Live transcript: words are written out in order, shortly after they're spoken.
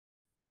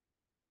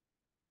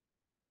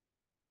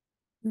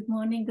Good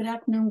morning, good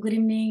afternoon, good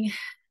evening,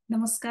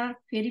 नमस्कार।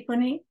 फेरि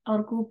पनि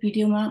अर्को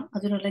भिडियोमा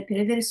हजुरहरूलाई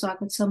धेरै धेरै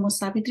स्वागत छ। म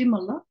Savitri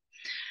Malla,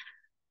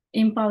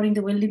 empowering the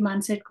wealthy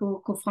माइन्डसेटको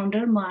को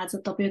फाउन्डर। म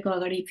आज तपाईँको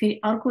अगाडि फेरि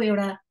अर्को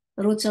एउटा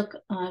रोचक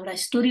एउटा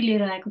स्टोरी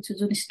लिएर आएको छु,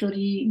 जुन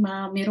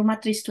स्टोरीमा मेरो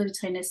मात्रै स्टोरी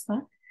छैन। यसमा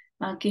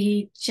केही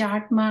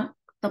चार्टमा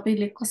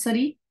तपाईँले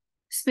कसरी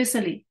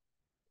स्पेसली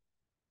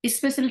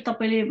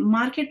तपाईँले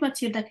मार्केटमा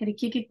छिर्दाखेरि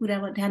के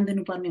कुरामा ध्यान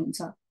दिनुपर्ने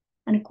हुन्छ,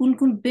 अनि कुन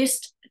कुन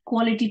बेस्ट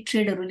क्वालिटी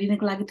ट्रेडहरू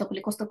लिनको लागि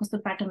तपाईँले कस्तो कस्तो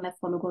प्याटर्नलाई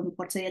फलो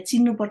गर्नुपर्छ या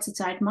चिन्नुपर्छ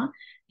चार्टमा,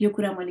 यो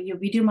कुरा मैले यो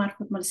भिडियो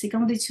मार्फत मैले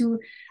सिकाउँदैछु।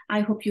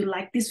 I hope you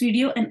like this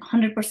video and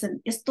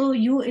 100% यस्तो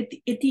यो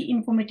यति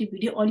इन्फर्मेटिभ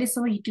भिडियो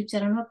अहिलेसम्म युट्युब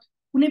च्यानलमा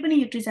कुनै पनि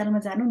युट्युब च्यानलमा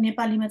जानु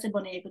नेपालीमा चाहिँ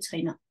बनाइएको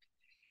छैन।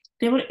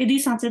 त्यही भएर यदि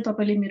साँच्चै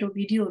तपाईँले मेरो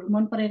भिडियोहरू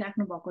मन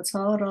पराइराख्नु भएको छ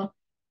र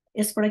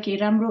यसबाट केही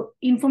राम्रो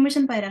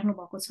इन्फर्मेसन पाइराख्नु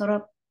भएको छ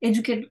र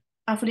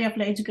आफूले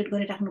आफूलाई एजुकेट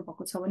गरिराख्नु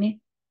भएको छ भने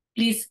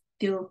प्लिज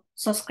त्यो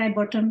सब्सक्राइब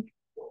बटन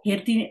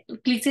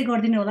क्लिक चाहिँ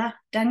गरिदिनु होला,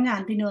 डाङ्गा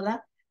हानिदिनु होला।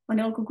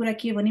 अनि अर्को कुरा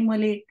के भने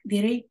मैले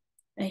धेरै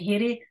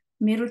हेरेँ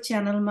मेरो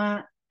च्यानलमा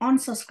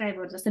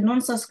अनसब्सक्राइबर जस्तै नन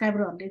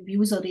सब्सक्राइबरहरूले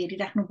भ्युजहरू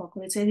हेरिराख्नु भएको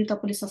रहेछ। यदि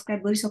तपाईँले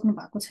सब्सक्राइब गरिसक्नु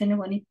भएको छैन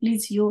भने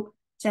प्लिज यो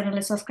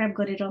च्यानललाई सब्सक्राइब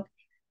गरेर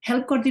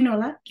हेल्प गरिदिनु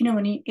होला,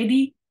 किनभने यदि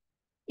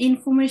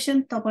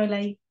इन्फर्मेसन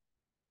तपाईँलाई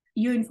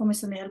यो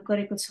इन्फर्मेसनले हेल्प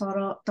गरेको छ र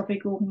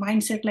तपाईँको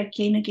माइन्डसेटलाई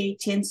केही न केही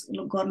चेन्ज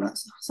गर्न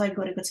सहयोग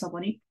गरेको छ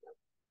भने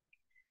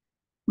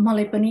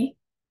मलाई पनि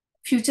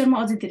फ्युचरमा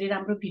अझै धेरै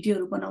राम्रो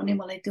भिडियोहरू बनाउने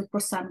मलाई त्यो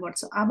प्रोत्साहन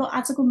गर्छ। अब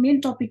आजको मेन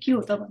टपिक के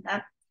हो त भन्दा,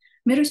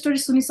 मेरो स्टोरी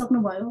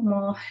सुनिसक्नुभयो।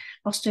 म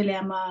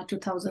अस्ट्रेलियामा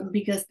 2000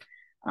 विगत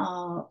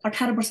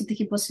 18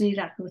 वर्षदेखि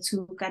बसिरहेको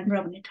छु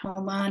कानबरा भन्ने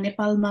ठाउँमा।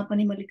 नेपालमा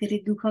पनि मैले धेरै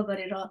दुःख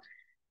गरेर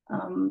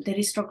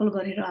धेरै स्ट्रगल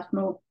गरेर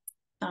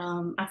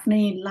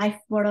आफ्नै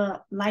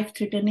लाइफ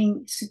थ्रेटनिङ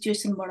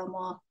सिचुएसनबाट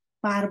म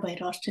पार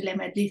भएर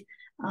अस्ट्रेलियामा एटलिस्ट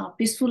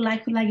पिसफुल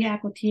लाइफको लागि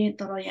आएको थिएँ।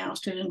 तर यहाँ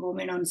अस्ट्रेलियन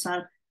गभर्मेन्ट अनुसार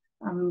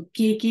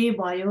के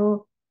भयो,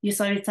 यो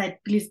सायद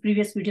प्लिज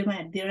प्रिभियस भिडियोमा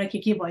हेरिदिएर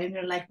के भयो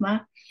मेरो लाइफमा,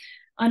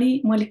 अनि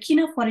मैले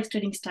किन फरेक्स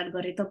ट्रेडिङ स्टार्ट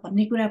गरेँ त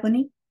भन्ने कुरा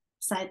पनि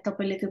सायद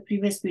तपाईँले त्यो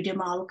प्रिभियस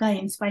भिडियोमा हल्का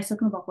हिन्ट्स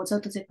पाइसक्नु भएको छ।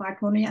 त्यो चाहिँ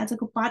पार्ट 1 हो।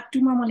 आजको पार्ट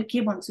 2 मा मैले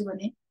के भन्छु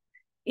भने,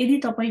 यदि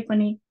तपाईँ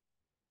पनि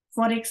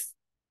फरेक्स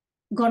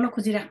गर्न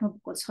खोजिराख्नु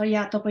भएको छ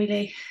या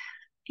तपाईँले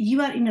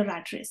you're in a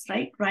right race,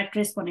 right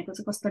race भनेको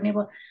चाहिँ कस्तो नै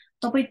अब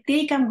तपाईँ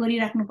त्यही काम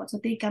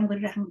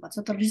गरिराख्नुपर्छ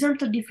तर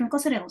रिजल्ट त डिफ्रेन्ट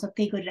कसरी आउँछ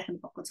त्यही गरिराख्नु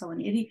भएको छ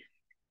भने, यदि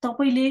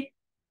तपाईँले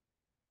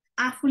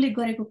आफूले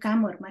गरेको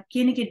कामहरूमा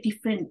के न के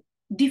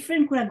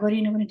डिफ्रेन्ट कुरा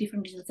गरिएन भने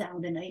डिफ्रेन्ट रिजल्ट चाहिँ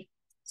आउँदैन है।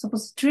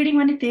 सपोज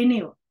ट्रेडिङमा नि त्यही नै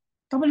हो।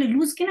 तपाईँले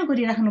लुज किन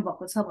गरिराख्नु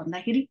भएको छ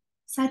भन्दाखेरि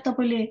सायद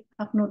तपाईँले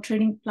आफ्नो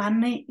ट्रेडिङ प्लान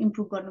नै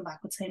इम्प्रुभ गर्नु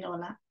भएको छैन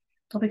होला,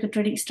 तपाईँको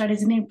ट्रेडिङ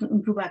स्ट्राटेजी नै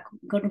इम्प्रुभ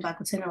गर्नु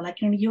भएको छैन होला।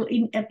 किनभने यो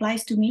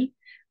एप्लाइज टु मी।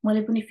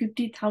 मैले पनि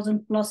 50,000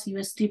 प्लस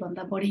USD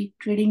भन्दा बढी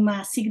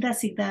ट्रेडिङमा सिक्दा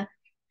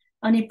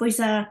अनि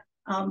पैसा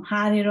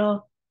हारेर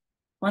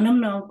भनौँ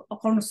न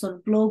अकाउन्ट्सहरू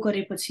ब्लो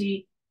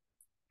गरेपछि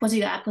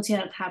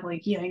आएर थाहा भयो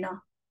कि होइन,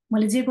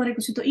 मैले जे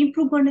गरेको छु त्यो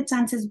इम्प्रुभ गर्ने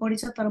चान्सेस बढी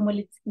छ। तर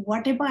मैले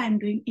what ever I am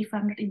doing, if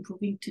I am not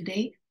improving today,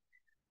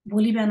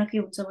 भोलि बिहान के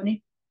हुन्छ भने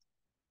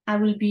I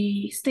will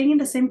be staying in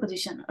the same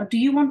position. Do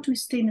you want to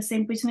stay in the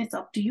same position? It's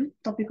up to you.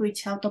 तपाईँको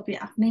इच्छा हो, तपाईँ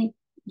आफ्नै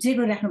जे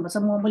गरिराख्नुपर्छ।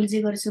 मैले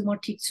जे गरेछु म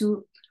ठिक छु,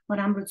 म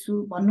राम्रो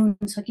छु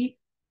भन्नुहुन्छ कि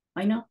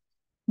होइन,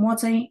 म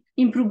चाहिँ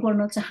इम्प्रुभ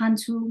गर्न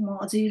चाहन्छु, म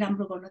अझै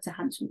राम्रो गर्न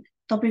चाहन्छु।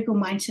 तपाईँको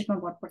माइन्डसेटमा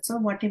भर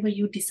पर्छ। What ever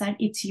you decide,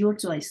 it's your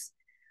choice.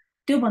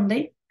 त्यो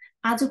भन्दै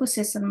आजको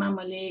सेसनमा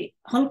मैले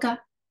हल्का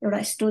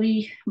एउटा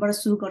स्टोरीबाट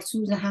सुरु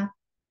गर्छु, जहाँ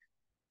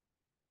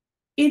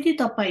यदि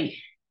तपाईँ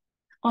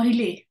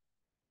अहिले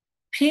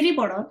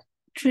फेरिबाट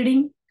ट्रेडिङ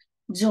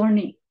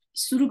जर्नी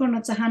सुरु गर्न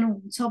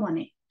चाहनुहुन्छ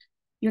भने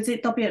यो चाहिँ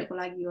तपाईँहरूको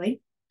लागि हो है।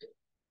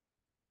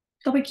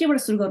 तपाईँ केबाट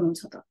सुरु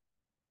गर्नुहुन्छ त?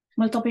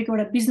 मैले तपाईँको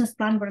एउटा बिजनेस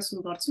प्लानबाट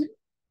सुरु गर्छु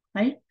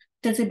है।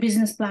 त्यो चाहिँ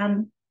बिजनेस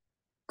प्लान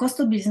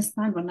कस्तो बिजनेस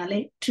प्लान भन्नाले,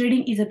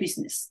 ट्रेडिङ इज अ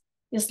बिजनेस।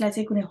 यसलाई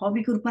चाहिँ कुनै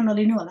हबीको रूपमा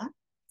नलिनु होला।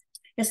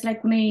 यसलाई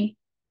कुनै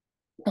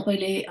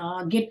तपाईँले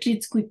गेट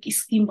रिच क्विक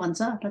स्किम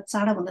भन्छ र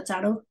चाँडोभन्दा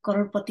चाँडो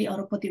करोडपति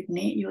अरबपति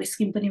हुने यो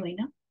स्किम पनि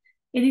होइन।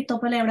 यदि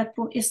तपाईँलाई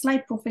यसलाई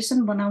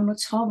प्रोफेसन बनाउनु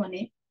छ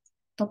भने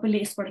तपाईँले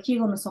यसबाट के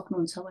गर्न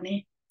सक्नुहुन्छ भने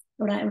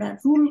एउटा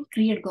रुल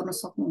क्रिएट गर्न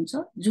सक्नुहुन्छ,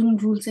 जुन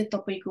रुल चाहिँ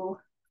तपाईँको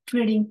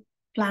ट्रेडिङ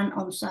प्लान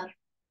अनुसार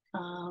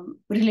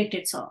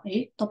रिलेटेड छ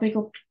है।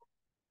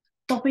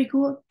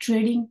 तपाईँको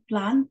ट्रेडिङ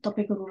प्लान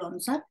तपाईँको रुल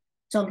अनुसार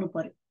चल्नु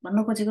पर्यो।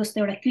 भन्न खोजेको जस्तो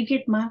एउटा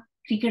क्रिकेटमा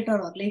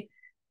क्रिकेटरहरूले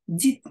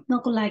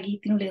जित्नको लागि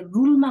तिनीहरूले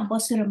रुलमा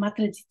बसेर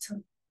मात्रै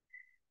जित्छन्।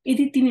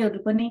 यदि तिनीहरू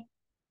पनि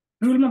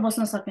रुलमा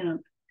बस्न सकेनन्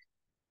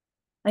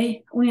है,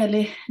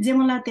 उनीहरूले जे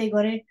मलाई त्यही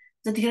गरे,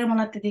 जतिखेर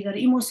मलाई त्यति गरे,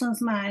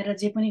 इमोसन्समा आएर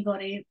जे पनि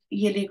गरे,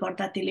 यसले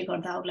गर्दा त्यसले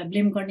गर्दा उसलाई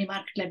ब्लेम गर्ने,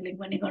 मार्केटलाई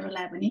ब्लेम गर्न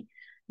लाग्यो भने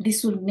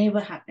दिस विल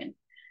नेभर ह्यापन।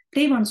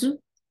 त्यही भन्छु,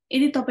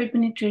 यदि तपाईँ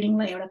पनि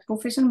ट्रेडिङलाई एउटा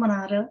प्रोफेसन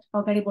बनाएर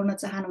अगाडि बढ्न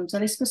चाहनुहुन्छ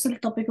र स्पेसली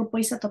तपाईँको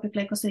पैसा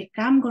तपाईँलाई कसरी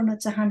काम गर्न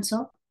चाहन्छ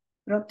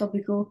र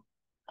तपाईँको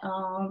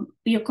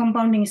यो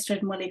कम्पाउन्डिङ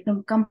स्ट्रेट, मैले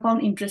एकदम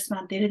कम्पाउन्ड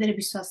इन्ट्रेस्टमा धेरै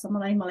विश्वास छ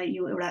मलाई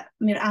यो एउटा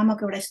मेरो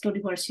आमाको एउटा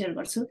स्टोरीबाट सेयर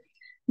गर्छु।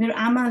 मेरो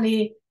आमाले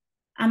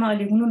आमा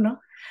अहिले हुनुहुन्न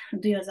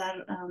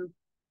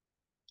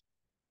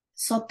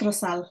 2017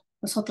 साल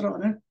 17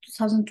 भनेर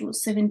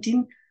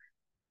 2017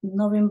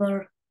 नोभेम्बर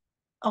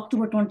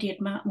अक्टोबर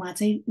 28मा उहाँ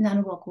चाहिँ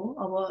जानुभएको हो।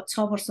 अब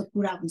 6 वर्ष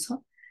पुरा हुन्छ।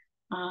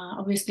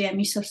 Obviously I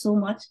miss her so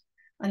much.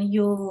 अनि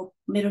यो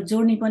मेरो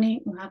जर्नी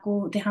पनि उहाँको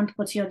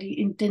देहान्तपछि अलि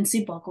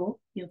इन्टेन्सिभ भएको हो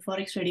यो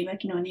फरेक्स ट्रेडिङमा,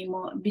 किनभने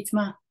म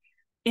बिचमा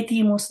यति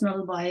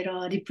इमोसनल भएर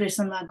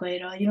डिप्रेसनमा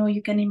गएर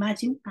यु क्यान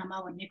इमेजिन। आमा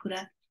भन्ने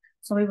कुरा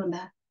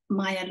सबैभन्दा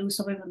मायालु,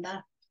 सबैभन्दा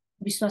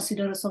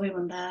विश्वासिलो र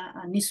सबैभन्दा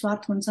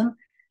निस्वार्थ हुन्छन्।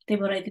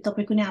 त्यही भएर यदि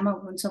तपाईँको नै आमा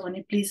हुनुहुन्छ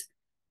भने प्लिज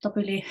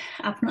तपाईँले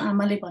आफ्नो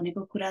आमाले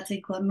भनेको कुरा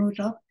चाहिँ गर्नु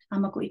र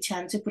आमाको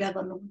इच्छाहरू चाहिँ पुरा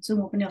गर्नुहुन्छ। म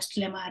पनि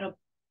अस्ट्रेलियामा आएर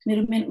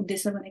मेरो मेन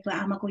उद्देश्य भनेको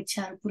आमाको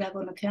इच्छाहरू पुरा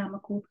गर्नु थियो।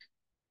 आमाको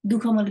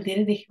दुःख मैले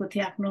धेरै देखेको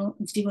थिएँ आफ्नो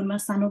जीवनमा।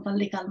 सानो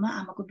बाल्यकालमा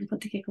आमाको दुःख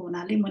देखेको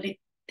हुनाले मैले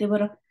त्यही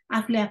भएर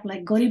आफूलाई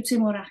गरिब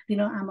चाहिँ म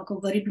राख्दिनँ। आमाको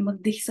गरिब म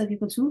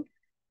देखिसकेको छु।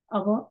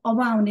 अब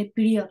आउने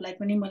पिँढीहरूलाई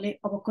पनि मैले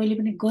अब कहिले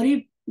पनि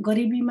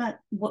गरिबीमा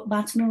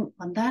बाँच्नु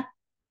भन्दा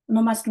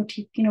नबाँच्नु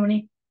ठिक, किनभने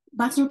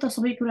बाँच्नु त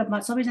सबै कुरा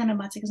सबैजना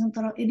बाँचेका छन्,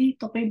 तर यदि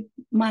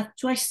तपाईँमा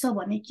चोइस छ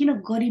भने किन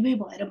गरिबै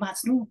भएर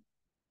बाँच्नु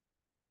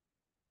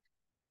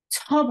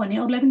छ भने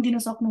अरूलाई पनि दिन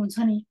सक्नुहुन्छ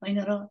नि, होइन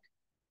र?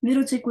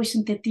 मेरो चाहिँ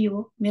क्वेसन त्यति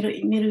हो। मेरो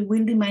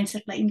वेल्दी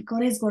माइन्डसेटलाई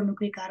इन्करेज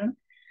गर्नुकै कारण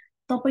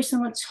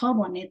तपाईँसँग छ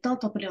भने त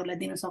तपाईँले अरूलाई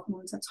दिन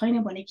सक्नुहुन्छ,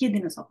 छैन भने के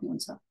दिन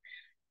सक्नुहुन्छ।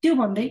 त्यो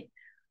भन्दै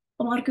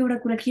अब अर्को एउटा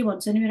कुरा के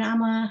भन्छ नि, मेरो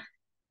आमा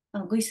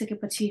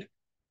गइसकेपछि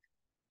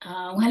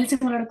उहाँले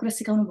चाहिँ मलाई एउटा कुरा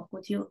सिकाउनु भएको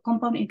थियो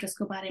कम्पाउन्ड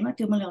इन्ट्रेस्टको बारेमा।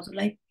 त्यो मैले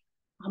हजुरलाई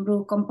हाम्रो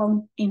कम्पाउन्ड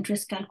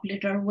इन्ट्रेस्ट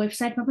क्यालकुलेटर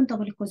वेबसाइटमा पनि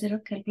तपाईँले खोजेर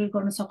क्यालकुलेट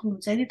गर्न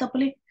सक्नुहुन्छ। यदि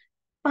तपाईँले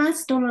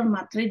 $5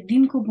 मात्रै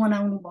दिनको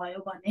बनाउनु भयो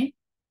भने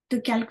त्यो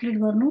क्यालकुलेट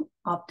गर्नु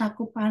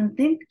हप्ताको 5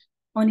 दिन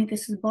अनि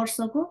त्यसपछि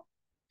वर्षको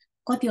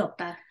कति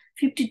हप्ता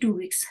 52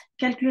 विक्स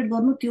क्यालकुलेट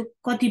गर्नु, त्यो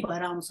कति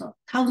भएर आउँछ?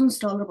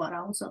 $1000 भएर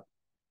आउँछ।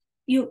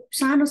 यो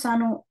सानो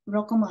सानो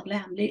रकमहरूलाई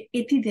हामीले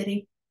यति धेरै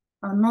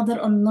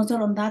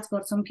नजरअन्दाज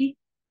गर्छौँ कि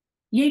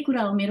यही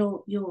कुरा हो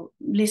मेरो यो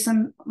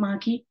लेसनमा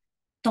कि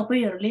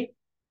तपाईँहरूले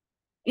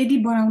यदि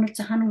बनाउन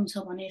चाहनुहुन्छ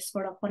भने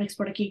यसबाट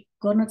फरेक्सबाट के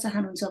गर्न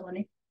चाहनुहुन्छ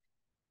भने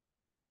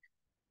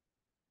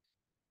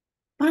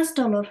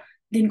 $5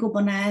 दिनको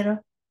बनाएर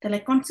त्यसलाई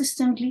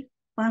कन्सिस्टेन्टली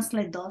 5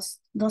 लाई 10,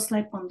 10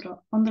 लाई 15,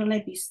 15 लाई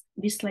 20,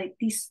 20 लाई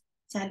 30,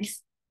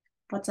 40,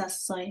 50,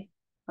 100,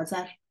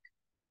 1000,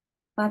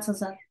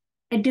 5000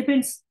 इट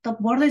डिपेन्ड्स। त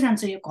बढ्दै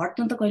जान्छ, यो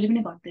घट्नु त कहिले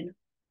पनि घट्दैन।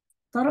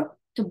 तर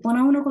त्यो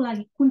बनाउनको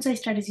लागि कुन चाहिँ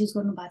स्ट्राटेजी युज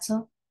गर्नु भएको छ,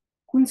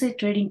 कुन चाहिँ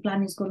ट्रेडिङ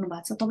प्लान युज गर्नु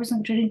भएको छ,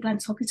 तपाईँसँग ट्रेडिङ प्लान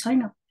छ कि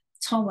छैन,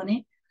 छ भने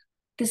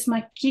त्यसमा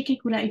के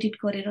कुरा एडिट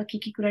गरेर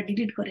के कुरा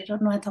डिलिट गरेर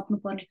नयाँ थप्नु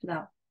पर्ने कुरा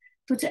हो।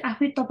 त्यो चाहिँ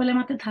आफै तपाईँलाई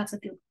मात्रै थाहा छ।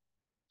 त्यो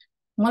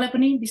मलाई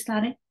पनि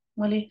बिस्तारै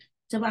मैले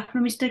जब आफ्नो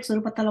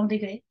मिस्टेक्सहरू पत्ता लगाउँदै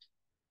गएँ,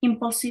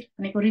 इम्पल्सिभ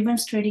भनेको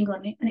रिभेन्स ट्रेडिङ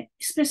गर्ने, अनि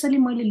स्पेसली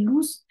मैले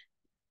लुज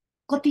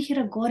कतिखेर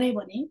गरेँ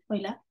भने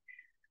पहिला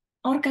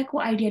अर्काको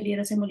आइडिया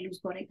लिएर चाहिँ मैले लुज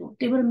गरेको।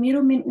 त्यही भएर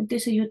मेरो मेन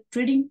उद्देश्य यो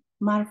ट्रेडिङ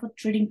मार्फत,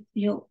 ट्रेडिङ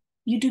यो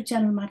युट्युब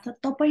च्यानल मार्फत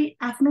तपाईँ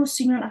आफ्नो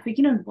सिग्नल आफै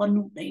किन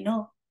बन्नु हुँदैन?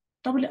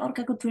 तपाईँले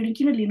अर्काको ट्रेडिङ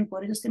किन लिनु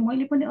पर्यो? जस्तै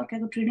मैले पनि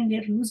अर्काको ट्रेडिङ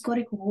लिएर लुज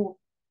गरेको हो।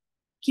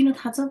 किन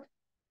थाहा छ?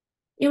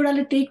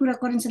 एउटाले त्यही कुरा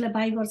करेन्सीलाई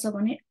बाई गर्छ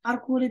भने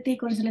अर्कोले त्यही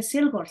करेन्सीलाई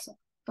सेल गर्छ।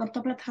 तर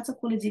तपाईँलाई थाहा छ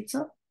कसले जित्छ?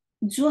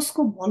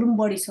 जसको भोल्युम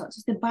बढी छ।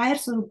 जस्तै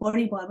बायर्सहरू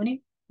बढी भयो भने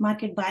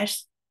मार्केट बायर्स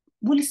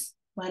बुलिस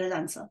भएर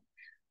जान्छ।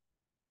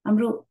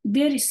 हाम्रो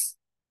बेरिस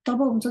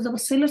तब हुन्छ जब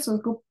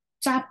सेलर्सहरूको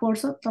चाप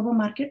बढ्छ, तब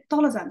मार्केट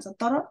तल जान्छ।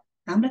 तर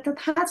हामीलाई त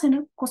थाहा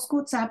छैन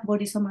कसको चाप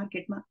बढी छ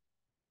मार्केटमा।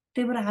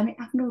 त्यही भएर हामी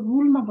आफ्नो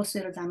रुलमा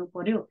बसेर जानु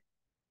पर्यो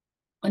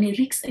अनि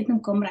रिस्क एकदम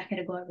कम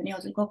राखेर गयो भने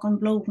हजुरको अकाउन्ट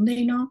ब्लो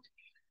हुँदैन।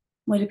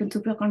 मैले पनि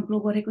थुप्रो अकाउन्ट ब्लो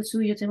गरेको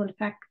छु, यो चाहिँ मैले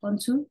फ्याक्ट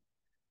भन्छु।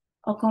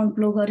 अकाउन्ट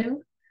ब्लो गर्यो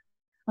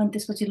अनि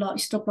त्यसपछि ल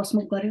स्टप लस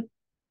मुभ गर्यो,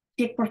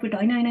 टेक प्रफिट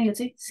होइन यो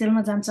चाहिँ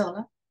सेलमा जान्छ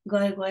होला,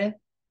 गयो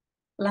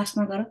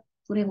लास्टमा गएर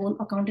पुरै होल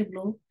अकाउन्टै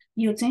ब्लो।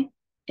 यो चाहिँ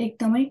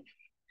एकदमै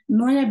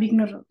नयाँ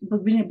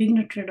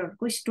बिगनर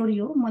ट्रेडरको स्टोरी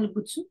हो। मैले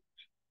बुझ्छु,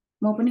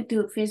 म पनि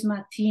त्यो फेजमा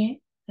थिएँ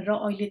र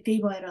अहिले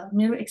त्यही भएर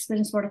मेरो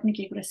एक्सपिरियन्सबाट पनि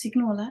केही कुरा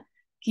सिक्नु होला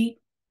कि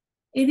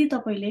यदि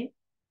तपाईँले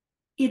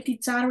यति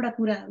 4वटा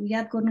कुराहरू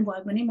याद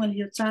गर्नुभयो भने मैले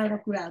यो 4वटा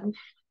कुराहरू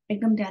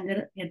एकदम ध्यान दिएर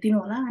हेरिदिनु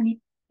होला। अनि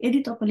यदि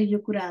तपाईँले यो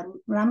कुराहरू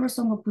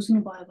राम्रोसँग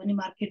बुझ्नुभयो भने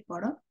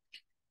मार्केटबाट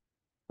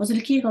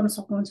हजुरले के गर्न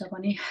सक्नुहुन्छ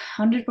भने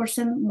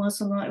 100%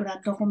 मसँग एउटा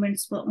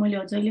डकुमेन्ट्स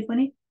मैले जहिले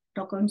पनि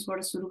डकुमेन्ट्सबाट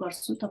सुरु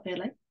गर्छु।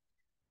 तपाईँहरूलाई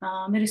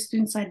मेरो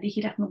स्क्रिन साइड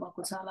देखिराख्नु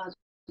भएको छ होला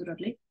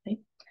हजुरहरूले है।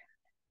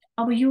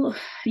 अब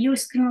यो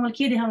स्क्रिनमा मैले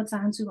के देखाउन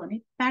चाहन्छु भने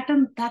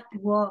pattern that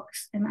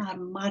works in our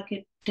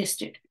market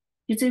tested.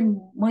 यो चाहिँ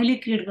मैले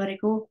क्रिएट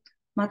गरेको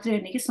मात्रै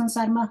होइन कि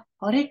संसारमा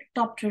हरेक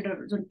टप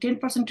ट्रेडर जुन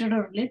 10%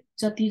 ट्रेडरहरूले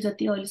जति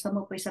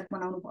अहिलेसम्म पैसा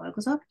बनाउनु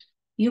भएको छ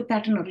यो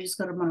प्याटर्नहरू युज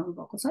गरेर बनाउनु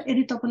भएको छ।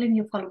 यदि तपाईँले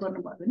यो फलो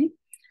गर्नुभयो भने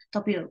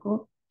तपाईँहरूको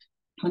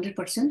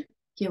 100%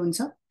 के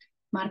हुन्छ,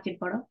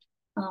 मार्केटबाट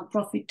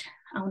प्रफिट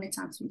आउने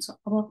चान्स हुन्छ।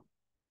 अब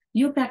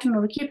यो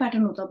प्याटर्नहरू के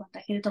प्याटर्न हो त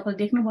भन्दाखेरि तपाईँले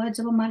देख्नुभयो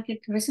जब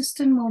मार्केट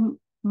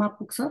रेसिस्टेन्टमा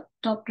पुग्छ,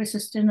 टप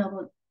रेसिस्टेन्ट अब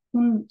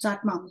कुन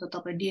चार्टमा हुन्छ,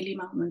 तपाईँ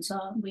डेलीमा हुनुहुन्छ,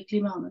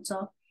 विकलीमा हुनुहुन्छ,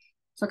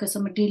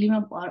 सकेसम्म डेलीमा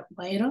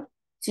भएर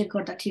चेक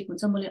गर्दा ठिक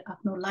हुन्छ। मैले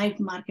आफ्नो लाइभ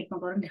मार्केटमा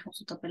गएर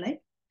देखाउँछु तपाईँलाई।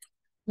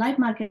 लाइभ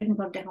मार्केटमा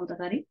गएर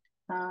देखाउँदाखेरि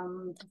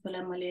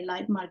तपाईँलाई मैले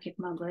लाइभ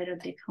मार्केटमा गएर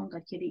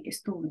देखाउँदाखेरि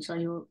यस्तो हुन्छ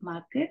यो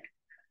मार्केट।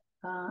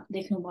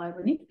 देख्नुभयो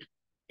भने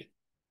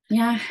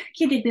यहाँ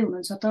के देख्दै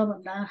हुनुहुन्छ त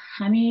भन्दा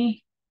हामी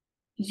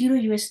युरो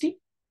USD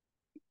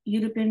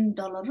युरोपियन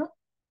डलर र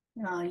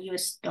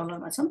US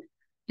डलरमा छौँ।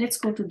 Let's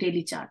go to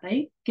daily chart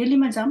है।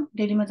 डेलीमा जाऊँ।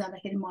 डेलीमा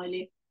जाँदाखेरि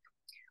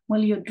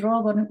मैले यो ड्र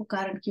गर्नुको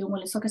कारण के हो,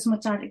 मैले सकेसम्म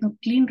चार्ट एकदम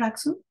क्लिन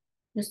राख्छु।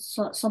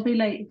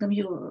 सबैलाई एकदम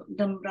यो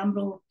एकदम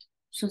राम्रो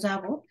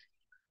सुझाव हो।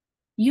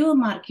 यो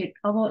मार्केट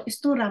अब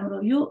यस्तो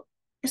राम्रो यो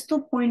यस्तो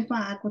पोइन्टमा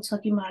आएको छ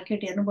कि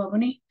मार्केट हेर्नुभयो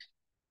भने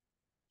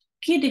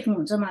के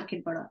देख्नुहुन्छ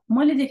मार्केटबाट?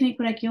 मैले देख्ने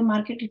कुरा के हो,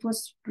 market it was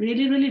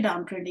really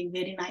down trending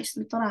very nice.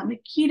 तर हामीले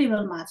की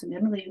लेभलमा आएको छ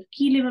हेर्नु भयो।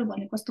 की लेभल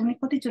भने कस्तो भने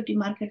कतिचोटि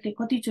मार्केटले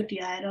कतिचोटि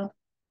आएर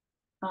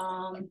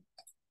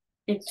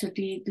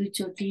एकचोटि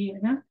दुईचोटि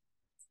होइन,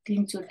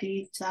 तीनचोटि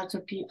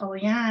चारचोटि अब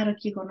यहाँ आएर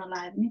के गर्न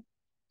लाग्यो भने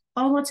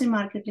अब चाहिँ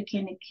मार्केटले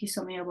के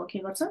समय अब के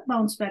गर्छ,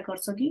 बाउन्स ब्याक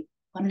गर्छ कि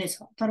भन्ने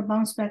छ। तर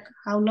bounce back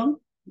how long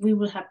we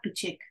will have to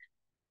check.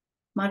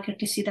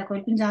 मार्केटले सिधा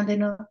कहिले पनि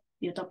जाँदैन,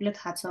 यो तपाईँलाई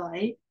थाहा छ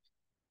है।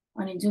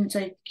 अनि जुन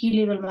चाहिँ की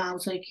लेभलमा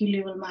आउँछ, की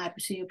लेभलमा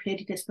आएपछि यो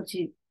फेरि त्यसपछि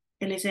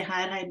यसले चाहिँ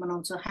हायर हाई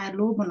बनाउँछ, हायर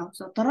लो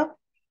बनाउँछ। तर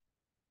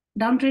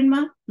डाउन ट्रेन्डमा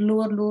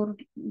लोवर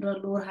र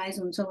लोवर हाइज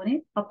हुन्छ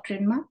भने up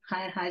ट्रेन्डमा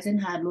higher highs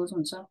and higher लोज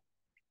हुन्छ।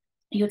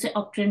 यो चाहिँ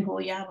अप ट्रेन्ड हो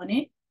या भने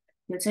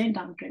यो चाहिँ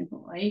डाउन ट्रेन्ड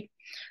हो है।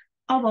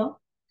 अब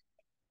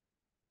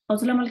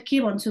हजुरलाई मैले के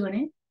भन्छु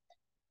भने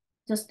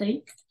जस्तै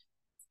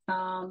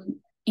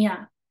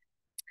यहाँ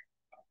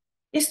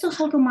यस्तो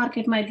खालको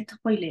मार्केटमा यदि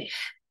तपाईँले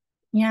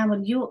यहाँ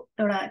मैले यो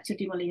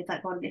एउटाचोटि मैले यता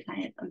गरेर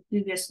देखाएँ,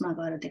 प्रिभियसमा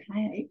गएर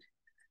देखाएँ है।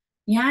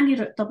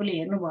 यहाँनिर तपाईँले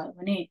हेर्नुभयो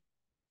भने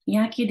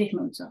यहाँ के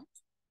देख्नुहुन्छ,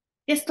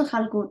 यस्तो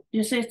खालको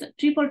यो चाहिँ यस्तो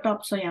ट्रिपल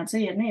टप छ। यहाँ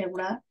चाहिँ हेर्ने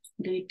एउटा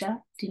दुईटा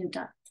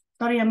तीनटा।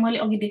 तर यहाँ मैले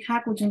अघि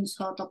देखाएको जुन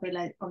छ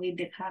तपाईँलाई अघि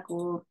देखाएको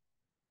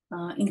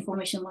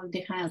इन्फर्मेसन मैले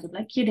देखाएँ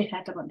हजुरलाई, के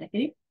देखाएँ त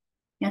भन्दाखेरि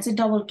यहाँ चाहिँ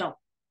डबल टप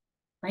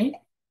है।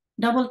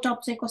 डबल टप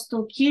चाहिँ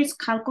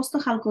कस्तो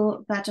खालको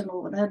प्याटर्न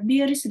हो भन्दा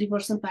बियरिस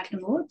रिभर्सल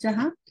प्याटर्न हो,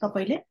 जहाँ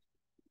तपाईँले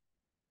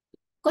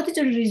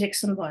कतिचोटि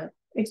रिजेक्सन भयो।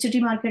 एकचोटि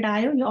मार्केट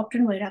आयो यो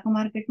अपट्रेन्ड भइरहेको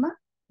मार्केटमा,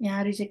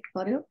 यहाँ रिजेक्ट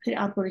गर्यो, फेरि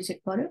अर्को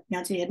रिजेक्ट गर्यो।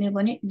 यहाँ चाहिँ हेर्ने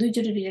भने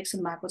दुईचोटि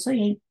रिजेक्सन भएको छ।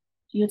 यही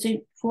यो चाहिँ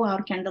 4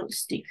 आवर क्यान्डल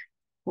स्टिक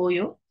हो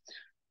यो।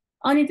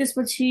 अनि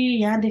त्यसपछि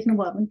यहाँ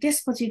देख्नुभयो भने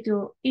त्यसपछि त्यो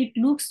इट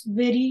लुक्स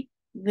भेरी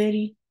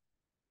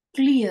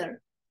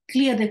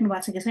क्लियर देख्नु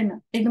भएको छ कि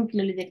छैन? एकदम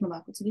क्लियरली देख्नु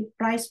भएको छ कि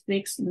price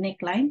breaks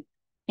neckline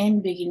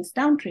and begins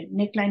down trend.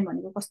 Neckline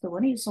भनेको कस्तो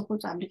भने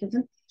सपोज हामीले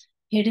जुन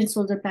हेड एन्ड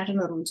सोल्जर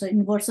प्याटर्नहरू हुन्छ,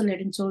 universal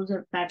head and soldier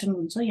pattern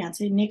हुन्छ। यहाँ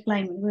चाहिँ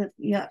नेकलाइन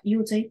भनेको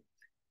यो चाहिँ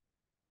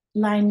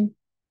लाइन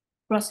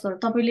क्रस गरेर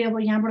तपाईँले अब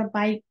यहाँबाट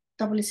बाई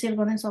तपाईँले सेल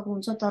गर्न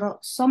सक्नुहुन्छ। तर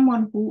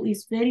someone who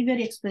is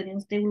very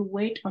experience they will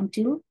weight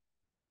until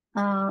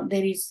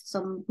there is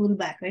some pool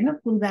back होइन।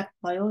 पुल ब्याक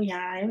भयो,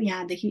 यहाँ आयो,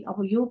 यहाँदेखि अब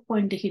यो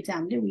पोइन्टदेखि चाहिँ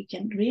हामीले we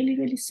can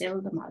really sale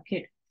the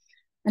market.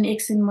 अनि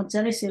एकछिन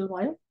मजाले सेल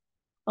भयो।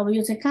 अब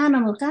यो चाहिँ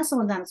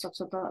कहाँसम्म जान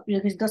सक्छ त? यो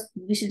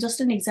this is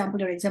just an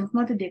example, एउटा एक्जाम्पल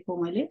मात्रै दिएको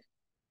मैले।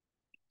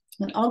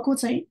 अर्को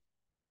चाहिँ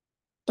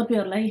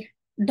तपाईँहरूलाई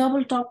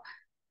डबल टप,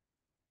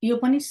 यो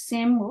पनि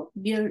सेम हो,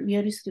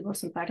 बियरिस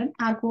रिभर्सल प्याटर्न।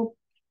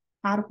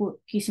 अर्को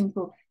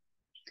किसिमको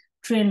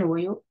ट्रेन्ड हो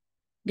यो,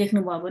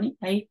 देख्नुभयो भने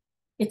है।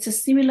 It's a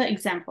similar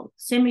example,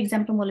 same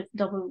example मैले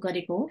डबल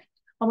गरेको हो।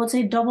 अब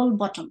चाहिँ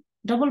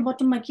डबल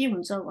बटममा के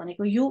हुन्छ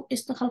भनेको यो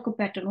यस्तो खालको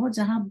प्याटर्न हो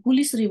जहाँ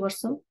बुलिस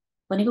रिभर्सल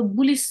भनेको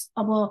बुलिस,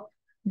 अब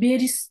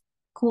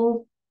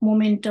बेरिसको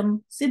मोमेन्टम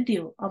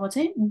सिद्धियो। अब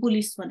चाहिँ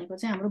बुलिस भनेको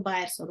चाहिँ हाम्रो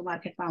बायर्सहरू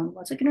मार्केटमा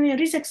आउनुपर्छ, किनभने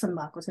रिजेक्सन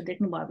भएको छ।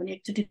 देख्नुभयो भने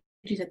एकचोटि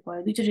रिजेक्ट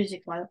भयो, दुईचोटि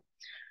रिजेक्ट भयो।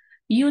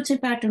 यो चाहिँ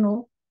प्याटर्न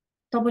हो।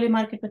 तपाईँले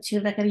मार्केटमा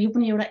छिर्दाखेरि यो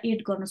पनि एउटा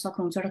एड गर्न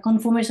सक्नुहुन्छ, एउटा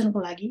कन्फर्मेसनको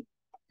लागि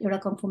एउटा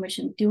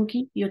कन्फर्मेसन त्यो कि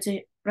यो चाहिँ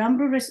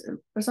राम्रो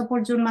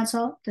सपोर्ट जोनमा छ।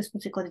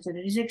 त्यसपछि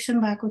कतिचोटि रिजेक्सन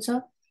भएको छ।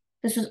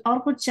 त्यसपछि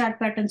अर्को चार्ट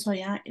प्याटर्न छ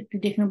यहाँ, यति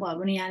देख्नुभयो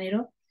भने यहाँनिर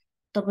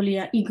तपाईँले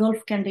यहाँ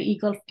इगल्फ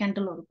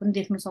क्यान्डलहरू पनि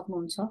देख्न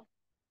सक्नुहुन्छ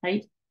है।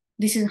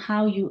 This is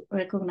how you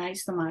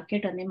recognise the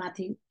market. अनि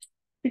माथि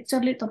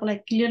पिक्चरले तपाईँलाई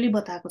क्लियरली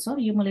बताएको छ।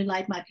 यो मैले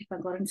लाइभ मार्केटमा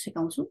गरेर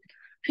सिकाउँछु।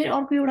 फेरि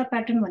अर्को एउटा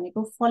प्याटर्न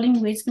भनेको फलिङ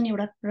वेज पनि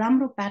एउटा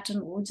राम्रो प्याटर्न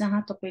हो,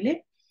 जहाँ तपाईँले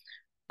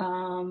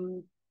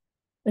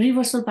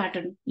रिभर्सल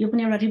प्याटर्न, यो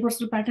पनि एउटा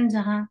रिभर्सल प्याटर्न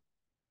जहाँ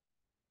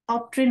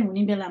अप ट्रेन्ड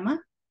हुने बेलामा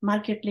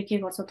मार्केटले के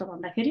गर्छ त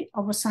भन्दाखेरि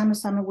अब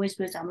सानो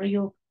वेज हाम्रो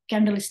यो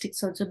क्यान्डल स्टिक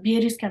छ, जो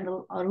बियरिस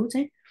क्यान्डलहरू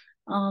चाहिँ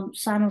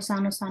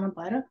सानो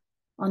भएर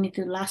अनि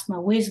त्यो लास्टमा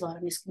वेज भएर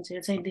निस्किन्छ।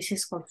 यो चाहिँ this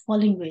is called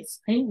falling wage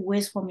है।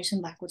 वेज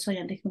फर्मेसन भएको छ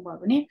यहाँ देख्नुभयो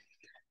भने।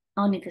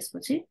 अनि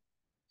त्यसपछि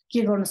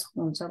के गर्न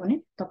सक्नुहुन्छ भने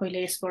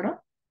तपाईँले यसबाट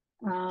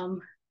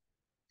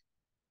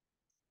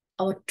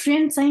अब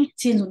ट्रेन्ड चाहिँ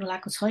चेन्ज हुन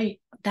लागेको छ है,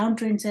 डाउन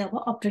ट्रेन्ड चाहिँ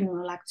अब अप ट्रेन्ड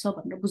हुन लागेको छ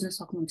भनेर बुझ्न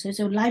सक्नुहुन्छ। यो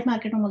चाहिँ लाइभ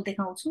मार्केटमा मैले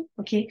देखाउँछु।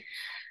 ओके।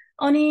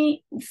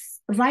 अनि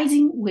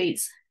राइजिङ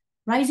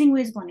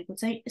वेज भनेको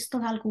चाहिँ यस्तो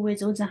खालको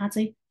वेज हो जहाँ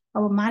चाहिँ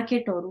अब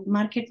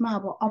मार्केटमा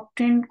अब अप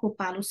ट्रेन्डको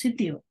पालो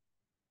सिद्धियो।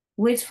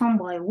 वेज फर्म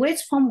भयो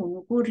वेज फर्म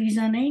हुनुको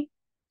रिजनै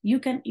you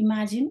can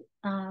imagine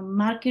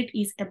market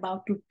is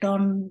about to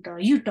turn the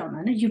U-turn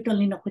होइन युटर्न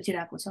लिन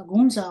खोजिरहेको छ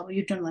घुम्छ अब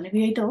युटर्न भनेको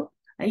यही त हो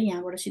है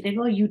यहाँबाट सिधै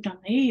गयो युटर्न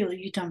है यो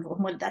युटर्न हो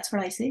मैले that's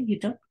what I say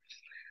U-turn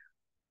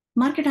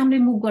market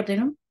हामीले मुभ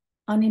गर्दैनौँ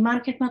अनि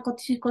मार्केटमा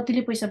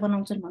कतिले पैसा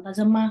बनाउँछन् भन्दा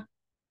जम्मा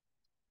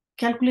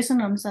क्यालकुलेसन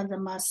अनुसार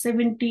जम्मा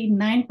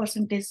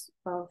 79%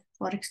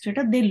 forex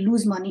trader they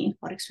loose money in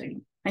forex trading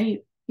है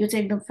यो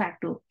चाहिँ एकदम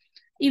फ्याक्ट हो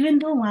इभन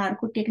दो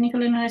उहाँहरूको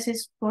टेक्निकल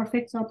एनालाइसिस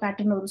पर्फेक्ट छ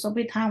प्याटर्नहरू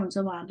सबै थाहा हुन्छ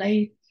उहाँहरूलाई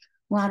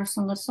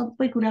उहाँहरूसँग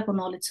सबै कुराको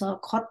नलेज छ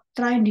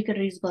खतरा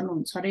इन्डिकेटर युज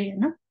गर्नुहुन्छ अरे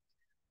होइन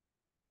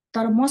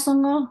तर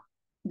मसँग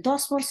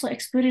 10 वर्ष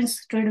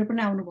एक्सपिरियन्स ट्रेडर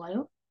पनि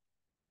आउनुभयो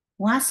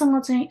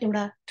उहाँसँग चाहिँ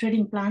एउटा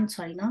ट्रेडिङ प्लान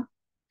छैन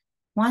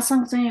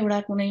उहाँसँग चाहिँ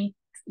एउटा कुनै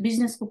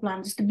बिजनेसको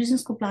प्लान जस्तै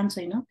बिजनेसको प्लान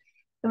छैन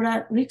एउटा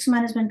रिस्क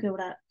म्यानेजमेन्टको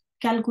एउटा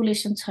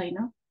क्यालकुलेसन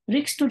छैन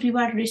रिस्क टु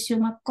रिवार्ड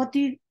रेसियोमा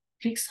कति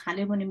रिस्क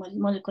हाल्यो भने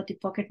मैले कति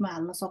पकेटमा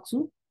हाल्न सक्छु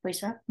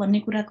पैसा भन्ने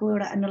कुराको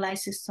एउटा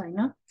एनालाइसिस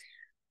छैन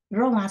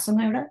र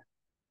उहाँसँग एउटा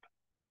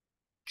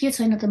के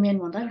छैन त मेन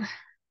भन्दा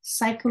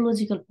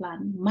साइकोलोजिकल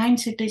प्लान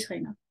माइन्डसेटै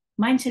छैन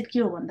माइन्डसेट के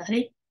हो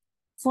भन्दाखेरि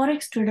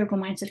फरेक्स ट्रेडरको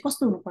माइन्डसेट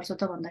कस्तो हुनुपर्छ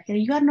त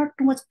भन्दाखेरि you are not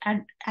too much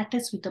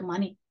attach with the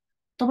money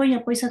तपाईँ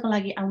यहाँ पैसाको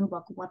लागि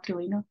आउनुभएको मात्रै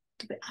होइन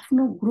तपाईँ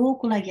आफ्नो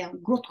ग्रोथको लागि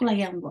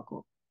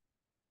आउनुभएको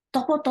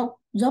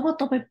जब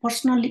तपाईँ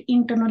पर्सनल्ली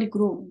इन्टरनली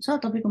ग्रो हुन्छ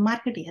तपाईँको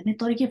मार्केट हेर्ने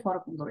तरिकै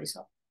फरक हुँदो रहेछ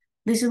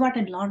this is what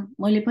I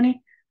learn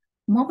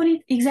म पनि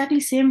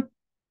एक्ज्याक्टली सेम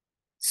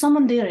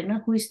समन देयर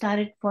होइन हु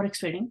स्टार्टेड फरेक्स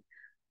ट्रेडिङ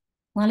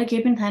उहाँले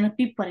केही पनि थाहा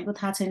पिप भनेको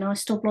थाहा छैन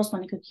स्टप लस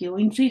भनेको के हो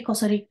इन्ट्री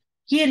कसरी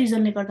के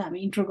रिजनले गर्दा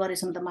हामी इन्ट्रो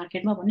गरेछौँ त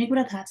मार्केटमा भन्ने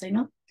कुरा थाहा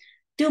छैन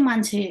त्यो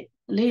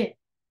मान्छेले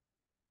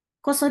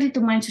कसरी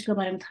त्यो माइन्डसेटको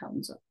बारेमा थाहा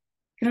हुन्छ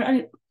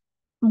किनभने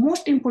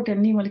मोस्ट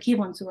इम्पोर्टेन्टली मैले के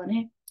भन्छु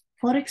भने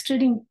फरेक्स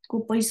ट्रेडिङको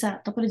पैसा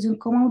तपाईँले जुन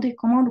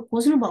कमाउनु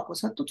खोज्नु भएको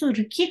छ त्यो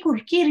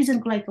चाहिँ के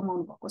रिजनको लागि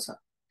कमाउनु भएको छ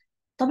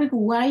तपाईँको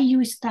why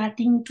you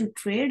starting to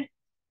trade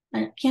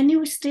can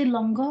you stay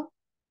लङ्गर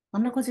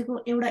भन्न खोजेको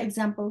एउटा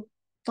इक्जाम्पल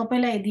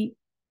तपाईँलाई यदि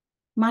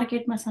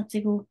मार्केटमा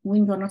साँच्चैको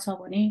विन गर्न छ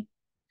भने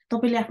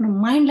तपाईँले आफ्नो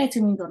माइन्डलाई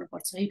चाहिँ विन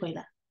गर्नुपर्छ है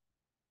पहिला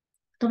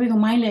तपाईँको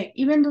माइन्डलाई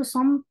even though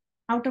some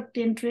out of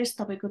 10 trades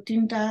तपाईँको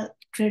 3टा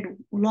ट्रेड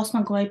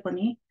लसमा गए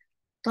पनि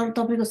तर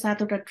तपाईँको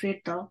 7वटा ट्रेड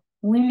त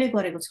विनले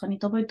गरेको छ नि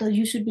तपाईँ त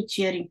यु सुड बी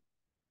चियरिङ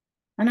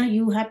होइन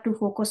you have to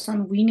focus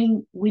on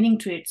winning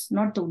trades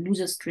not the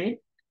losers trade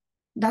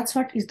that's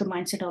what is the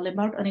mindset all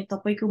about अनि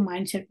तपाईँको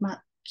माइन्डसेटमा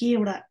के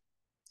एउटा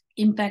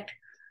इम्प्याक्ट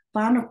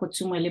पार्न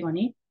खोज्छु मैले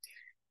भने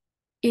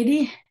यदि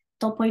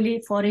तपाईँले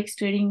फरेक्स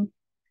ट्रेडिङ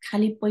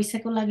खालि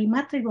पैसाको लागि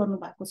मात्रै गर्नु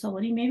भएको छ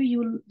भने maybe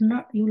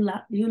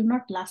you'll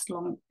not last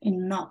long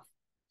enough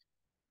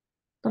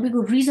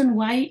तपाईँको रिजन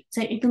वाइ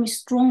चाहिँ एकदम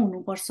स्ट्रङ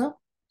हुनुपर्छ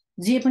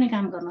जे पनि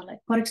काम गर्नलाई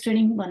फरेक्स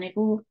ट्रेडिङ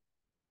भनेको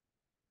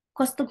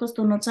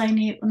कस्तो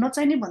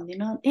नचाहिने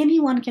भन्दिनँ any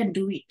one can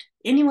do it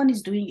any one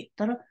is doing it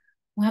तर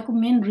उहाँको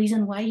main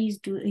reason why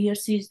is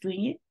C is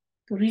doing it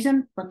त्यो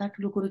रिजन भन्दा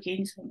ठुलो कुरो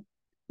केही छैन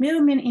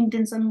मेरो मेन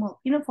इन्टेन्सन म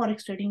किन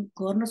फरेक्स ट्रेडिङ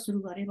गर्न सुरु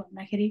गरेँ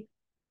भन्दाखेरि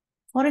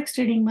फरेक्स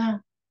ट्रेडिङमा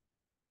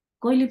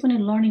कहिले पनि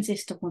लर्निङ चाहिँ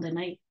स्टप हुँदैन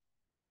है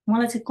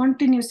मलाई चाहिँ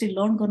कन्टिन्युसली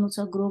लर्न गर्नु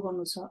छ ग्रो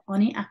गर्नु छ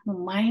अनि आफ्नो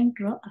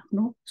माइन्ड र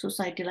आफ्नो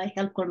सोसाइटीलाई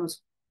हेल्प गर्नु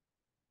छ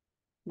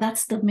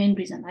द्याट्स द मेन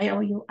रिजन है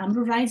अब यो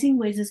हाम्रो राइजिङ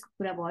वेजेसको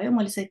कुरा भयो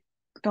मैले चाहिँ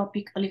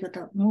टपिक अलिकति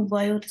मुभ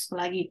भयो त्यसको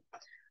लागि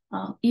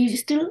इज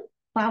स्टिल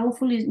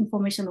पावरफुल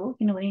इन्फर्मेसन हो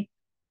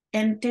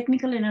किनभने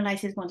टेक्निकल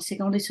एनालाइसिस मैले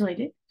सिकाउँदैछु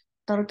अहिले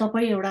तर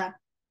तपाईँ एउटा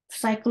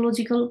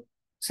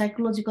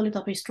साइकोलोजिकली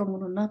तपाईँ स्ट्रङ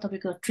हुनुहुन्न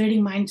तपाईँको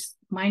ट्रेडिङ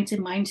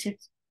माइन्ड चाहिँ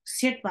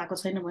सेट भएको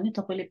छैन भने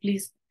तपाईँले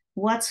please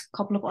watch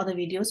couple of other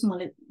videos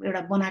मैले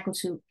एउटा बनाएको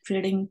छु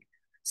ट्रेडिङ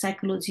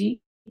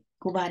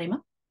साइकोलोजीको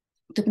बारेमा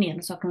त्यो पनि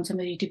हेर्न सक्नुहुन्छ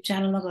मेरो युट्युब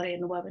च्यानलमा गएर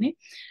हेर्नुभयो भने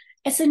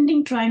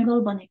एसेन्डिङ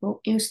ट्रायङ्गल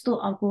भनेको यस्तो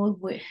अर्को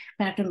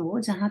प्याटर्न हो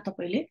जहाँ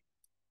तपाईँले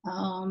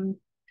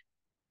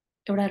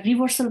एउटा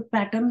रिभर्सल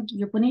प्याटर्न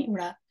यो पनि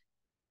एउटा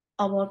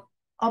अब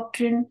अप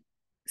ट्रेन्ड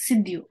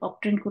सिद्धियो अप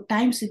ट्रेन्डको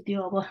टाइम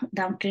सिद्धियो अब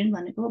डाउन ट्रेन्ड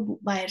भनेको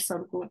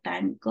बायर्सहरूको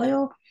टाइम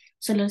गयो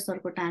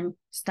सेलर्सहरूको टाइम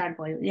स्टार्ट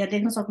भयो यहाँ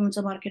देख्न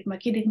सक्नुहुन्छ मार्केटमा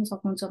के देख्न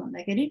सक्नुहुन्छ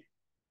भन्दाखेरि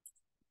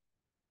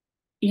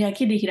यहाँ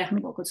के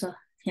देखिराख्नु भएको छ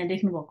यहाँ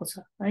देख्नु भएको छ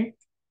है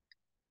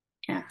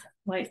यहाँ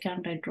वाइ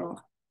क्यान्ट आई ड्र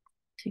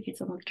ठिकै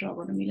छ मैले ड्र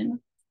गर्नु मिलेन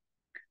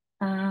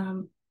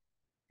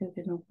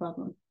no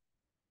problem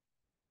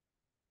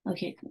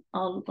okay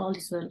all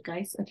is well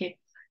guys okay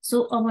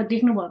so अब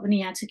देख्नुभयो भने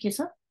यहाँ चाहिँ के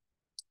छ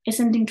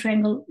एसेन्डिङ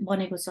ट्रायङ्गल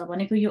बनेको छ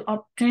भनेको यो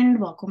अप ट्रेन्ड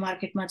भएको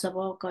मार्केटमा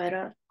जब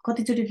गएर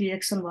कतिचोटि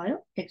रिएक्सन भयो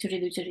एकचोटि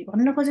दुईचोटि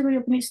भन्न खोजेको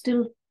यो पनि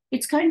still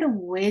it's kind of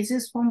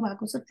wages form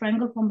भएको छ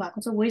ट्रायङ्गल फर्म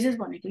भएको छ वेजेस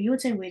भनेको यो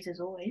चाहिँ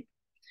वेजेस हो है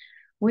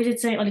वेजेस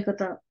चाहिँ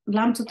अलिकति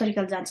लामो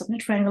तरिकाले जान्छ भने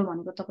ट्रायङ्गल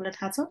भनेको तपाईँलाई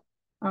थाहा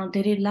छ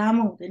धेरै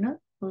लामो हुँदैन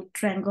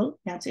ट्रायङ्गल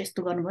यहाँ चाहिँ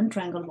यस्तो गर्नु भने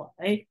ट्रायङ्गल भयो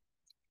है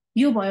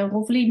यो भयो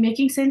hopefully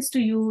making sense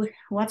to you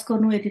watch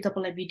गर्नु यदि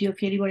तपाईँलाई भिडियो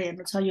फेरिबाट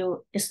हेर्नु छ यो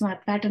यसमा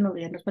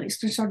प्याटर्नहरू हेर्नु पर्छ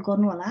स्क्रिनसट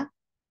गर्नु होला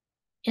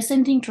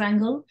एसेन्डिङ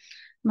ट्रायङ्गल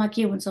मा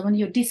के हुन्छ भने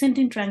यो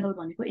डिसेन्डिङ ट्रायंगल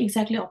भनेको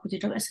exactly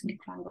opposite of ascending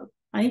triangle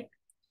है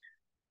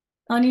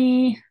अनि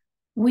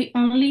we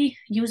only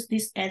use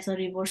this as a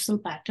reversal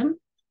pattern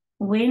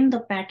when the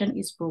pattern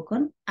is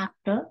broken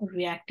after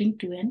reacting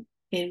to an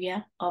area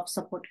of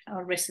support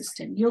or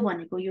resistance यो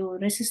भनेको यो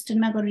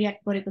रेसिस्टेन्टमा गएर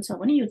रियाक्ट गरेको छ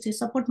भने यो चाहिँ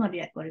सपोर्टमा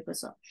रियाक्ट गरेको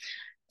छ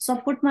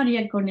सपोर्टमा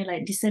रियाक्ट गर्नेलाई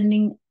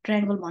डिसेन्डिङ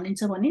ट्रायंगल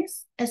भनिन्छ भने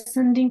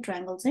एसेन्डिङ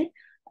ट्रायंगल चाहिँ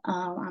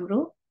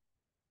हाम्रो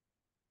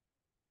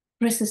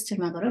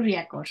रेसिस्टेन्टमा गएर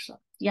रियाक्ट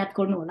गर्छ याद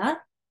गर्नु होला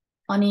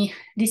अनि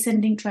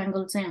डिसेन्डिङ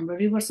ट्रायंगल चाहिँ हाम्रो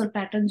रिभर्सल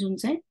प्याटर्न जुन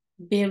चाहिँ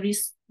बेयरिश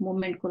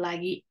मुभमेन्टको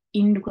लागि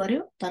इन्ड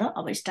गर्यो तर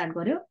अब स्टार्ट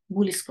गर्यो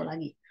बुलिशको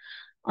लागि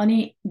अनि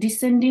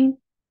डिसेन्डिङ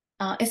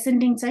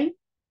एसेन्डिङ चाहिँ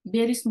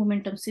बेयरिश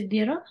मोमेन्टम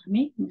सिद्धिएर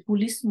हामी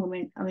बुलिश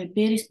मोमेन्ट हामी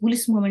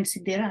बुलिश मोमेन्ट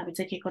सिद्धिएर हामी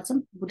चाहिँ के गर्छौँ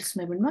बुलिश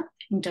मोमेन्टमा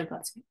इन्टर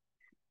गर्छौँ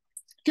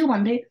त्यो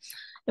भन्दै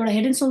एउटा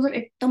हेड एन्ड सोल्डर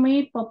एकदमै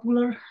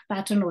पपुलर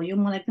प्याटर्न हो यो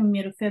मलाई एकदम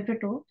मेरो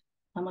फेभरेट हो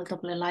मैले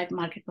तपाईँलाई लाइभ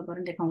मार्केटमा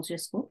गएर देखाउँछु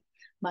यसको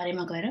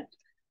बारेमा गएर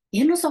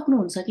हेर्न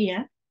सक्नुहुन्छ कि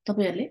यहाँ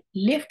तपाईहरुले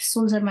लेफ्ट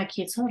सोल्जरमा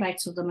के छ राइट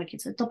सोल्जरमा के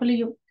छ तपाईले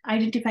यो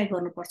आइडेन्टिफाई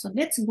गर्नुपर्छ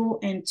let's go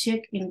and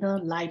check in the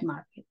live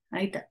market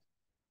है त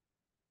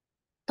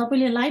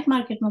तपाईले लाइभ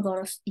मार्केटमा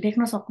गएर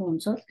देख्न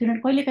सक्नुहुन्छ किनभने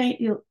कहिलेकाहीँ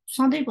यो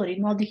सधैँभरि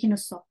नदेखिन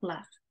सक्ला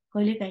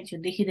कहिलेकाहीँ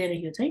चाहिँ देखिँदैन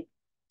यो चाहिँ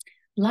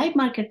लाइभ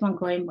मार्केटमा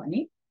गयौँ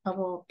भने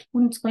अब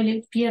कुन कहिले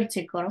पेयर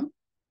चेक गरौँ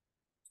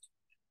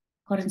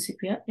करेन्सी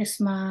पेयर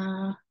यसमा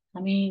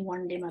हामी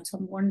वन डेमा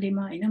छौँ वन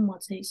डेमा हैन म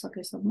चाहिँ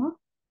सकेसम्म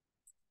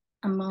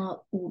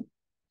म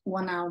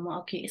 1 आवरमा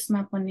ओके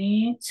यसमा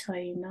पनि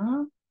छैन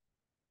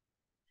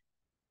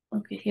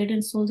okay head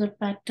and soldier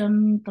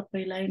pattern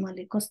तपाईलाई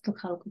मैले कस्तो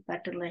खालको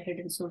प्याटर्नलाई हेड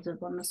एन्ड सोल्जर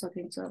भन्न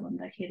सकिन्छ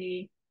भन्दाखेरि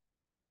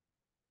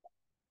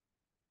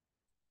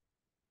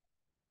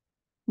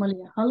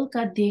मैले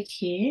हल्का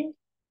देखे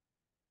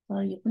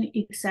तर यो पनि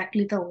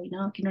एक्ज्याक्टली त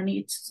होइन किनभने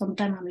इट्स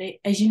समटाइम हामीले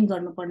एज्युम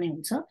गर्नुपर्ने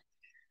हुन्छ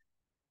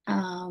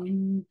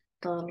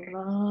तर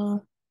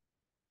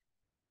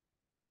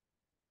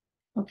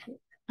okay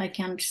I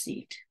can't see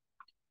it.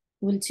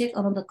 We'll check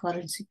another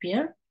currency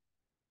pair.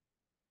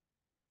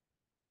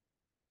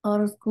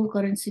 अर्को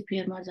करेन्सी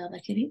पेयरमा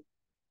जाँदाखेरि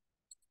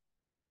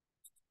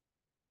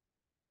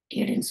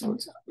head and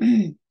soldier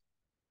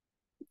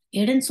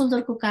head and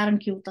सोल्जरको कारण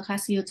के हो त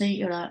खास यो चाहिँ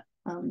एउटा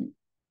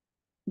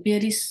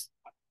बेयरिश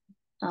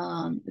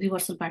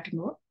रिभर्सल प्याटर्न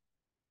हो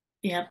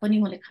यहाँ पनि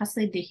मैले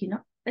खासै देखिन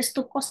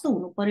यस्तो कस्तो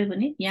हुनु पर्यो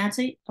भने यहाँ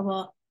चाहिँ अब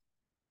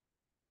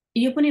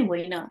यो पनि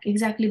होइन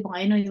एक्ज्याक्टली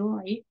भएन यो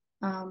है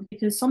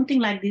because something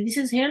like this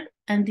is head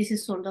and this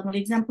is shoulder मैले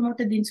एक्जाम्पल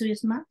मात्रै दिन्छु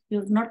यसमा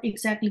यो नट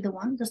एक्ज्याक्टली द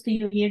वान जस्तै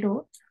यो हेड हो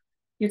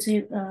यो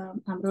चाहिँ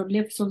हाम्रो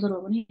लेफ्ट सोल्जर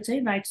हो भने यो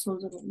चाहिँ राइट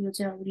सोल्जर हो यो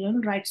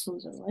चाहिँ राइट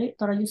सोल्जर हो है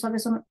तर यो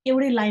सकेसम्म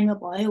एउटै लाइनमा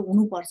भयो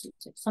हुनुपर्छ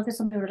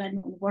सकेसम्म एउटै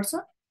लाइनमा हुनुपर्छ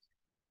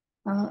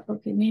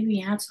ओके मेबी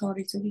यहाँ छ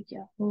रहेछ कि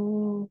क्या हो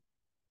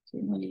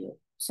मैले यो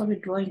सबै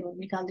ड्रइङहरु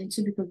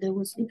निकाल्दिन्छु because there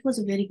was it was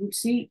a very good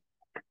C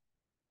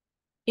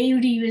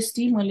AUD USD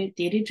मैले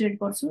धेरै ट्रेड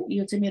गर्छु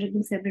यो चाहिँ मेरो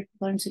एकदम फेभरेट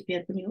करेन्सी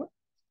पेयर पनि हो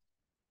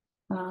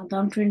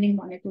डाउन ट्रेन्डिङ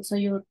भनेको छ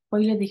यो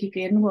पहिलेदेखिको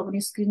हेर्नुभयो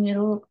भने स्क्रिन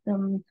मेरो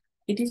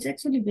it is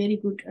actually very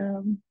good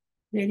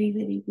very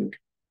very good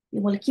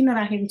यो मैले किन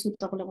राखेको छु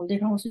तपाईलाई म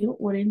देखाउँछु यो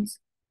ओरेन्ज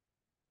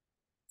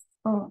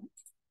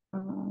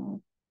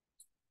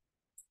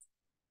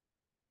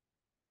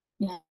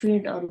यहाँ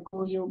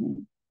ट्रेडहरुको यो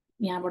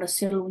यहाँबाट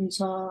सेल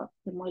हुन्छ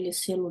मैले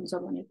सेल हुन्छ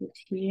भनेको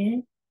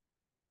थिएँ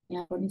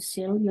यहाँ पनि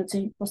सेल यो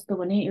चाहिँ कस्तो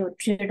भने यो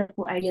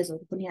ट्रेडरको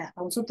आइडियाजहरु पनि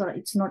आउँछ तर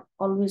it's not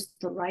always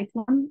the right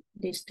one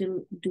they still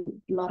do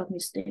lot of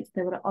mistakes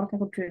त्यही भएर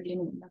अर्काको ट्रेड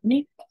लिनु भन्दा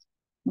पनि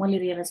मैले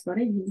रियलाइज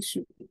गरेँ you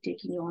should be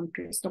taking your own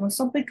trades त म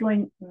सबै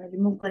ड्रइङ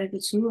रिमुभ गरेको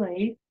छु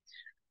है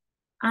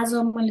आज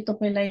मैले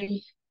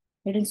तपाईलाई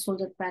हेड एन्ड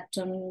सोल्डर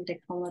प्याटर्न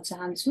देखाउन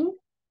चाहन्छु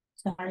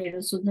हेड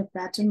एन्ड सोल्डर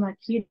प्याटर्नमा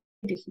के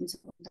देखिन्छ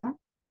भन्दा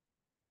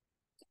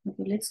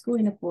okay let's go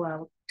in a 4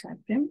 our time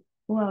frame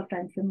 4 our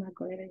time फ्रेममा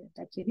गएर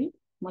हेर्दाखेरि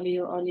मैले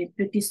यो अलि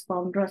ब्रिटिश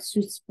पाउन्ड र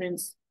स्विस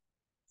फ्रेन्च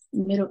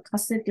मेरो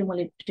खासै त्यो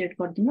मैले ट्रेड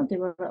गर्दिनँ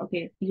त्यही भएर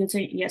ओके यो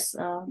चाहिँ यस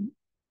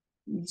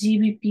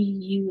GBP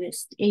US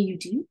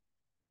AUD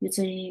यो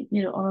चाहिँ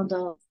मेरो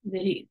another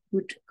very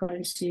good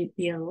currency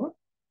pair हो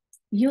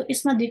यो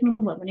यसमा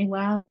देख्नुभयो भने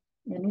वा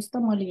हेर्नुहोस्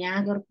त मैले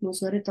यहाँ गएर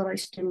क्लोज गरेँ तर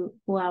still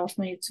 4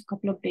 आवर्समा it's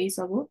couple of days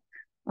अब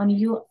अनि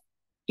यो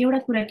एउटा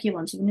कुरा के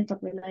भन्छु भने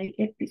तपाईलाई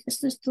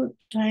यस्तो यस्तो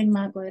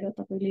टाइममा गएर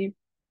तपाईले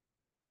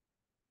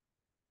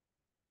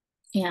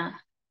यहाँ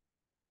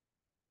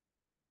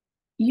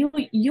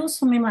यो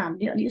समयमा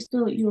हामीले अलि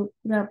यस्तो यो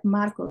कुरा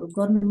मार्क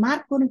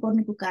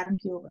गर्नुको कारण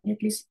के हो भने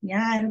एटलिस्ट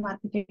यहाँ आएर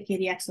मार्केटले के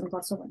रियाक्सन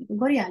गर्छ भनेको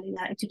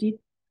गरिहाल्यो एकचोटि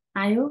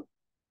आयो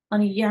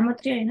अनि यहाँ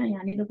मात्रै हैन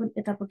यहाँनिर पनि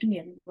यतापट्टि पनि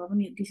हेर्नुभयो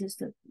भने दिस इज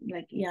द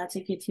लाइक यहाँ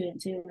चाहिँ के थियो भने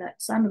चाहिँ एउटा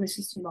सानो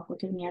रेसिस्टेन्स भएको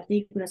थियो यहाँ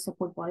त्यही कुरा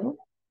सपोर्ट भयो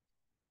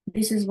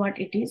this is what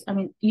it is I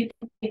mean you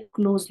take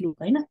close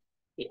look हैन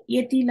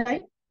यतिलाई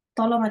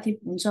तलमाथि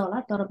हुन्छ होला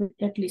तर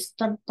एटलिस्ट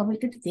तर तपाईँ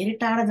त्यति धेरै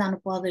टाढा जानु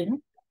पर्दैन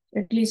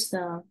एटलिस्ट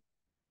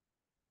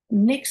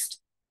नेक्स्ट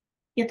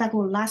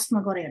यताको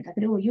लास्टमा गरे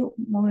हेर्दाखेरि ओ यो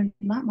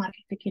मोमेन्टमा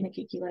मार्केटले के न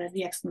के गरेर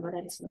रियाक्सन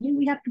गरेर रहेछ भने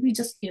we have to be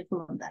just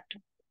careful on that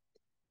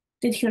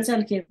त्यतिखेर चाहिँ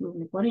अलिक केयरफुल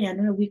हुनु पर्यो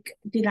यहाँनिर विक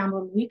यति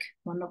राम्रो विक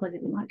भन्न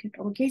खोजेको मार्केट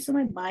अब केही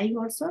समय बाई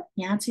गर्छ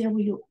यहाँ चाहिँ अब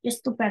यो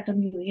यस्तो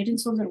प्याटर्न यो हेड एन्ड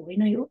सोल्जर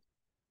होइन यो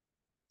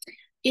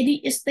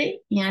यदि यस्तै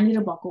यहाँनिर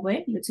भएको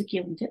भए यो चाहिँ के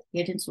हुन्थ्यो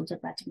हेड एन्ड सोल्जर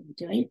प्याटर्न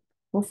हुन्थ्यो है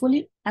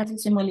होपफुली आज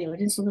चाहिँ मैले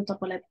हेड एन्ड सोल्जर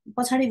तपाईँलाई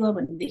पछाडि गयो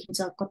भने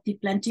देखिन्छ कति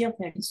plenty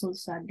of head and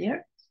soldiers are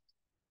there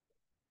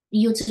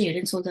यो चाहिँ हेड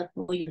एन्ड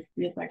सोल्जरको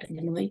यो प्याटर्न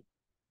हेर्नु है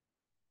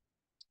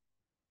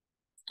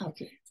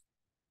ओके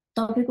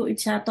तपाईँको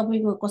इच्छा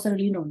तपाईँको कसरी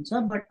लिनुहुन्छ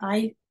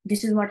but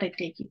this is what I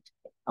take it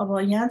अब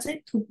यहाँ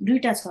चाहिँ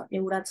दुईटा छ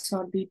एउटा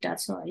छ दुईटा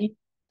छ है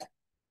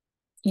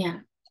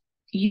यहाँ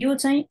यो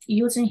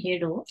चाहिँ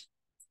हेड हो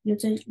यो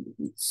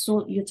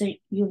चाहिँ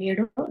यो हेड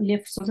हो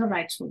लेफ्ट सोल्जर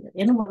राइट सोल्जर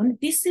हेर्नुभयो भने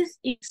this is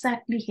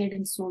exactly head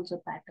and soldier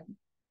pattern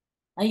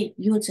है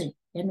यो चाहिँ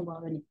हेर्नुभयो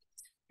भने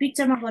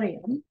पिक्चरमा गएर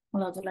हेरौँ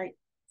मलाई हजुरलाई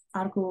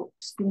अर्को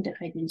स्क्रिन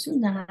देखाइदिन्छु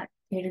जहाँ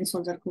हेड एन्ड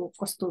सोल्जरको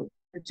कस्तो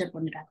पिक्चर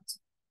बनिरहेको छ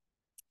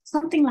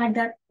समथिङ लाइक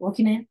द्याट हो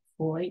कि नै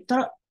हो है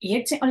तर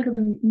हेड चाहिँ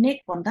अलिकति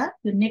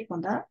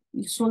नेकभन्दा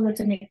सोल्जर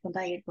चाहिँ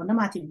नेकभन्दा हेडभन्दा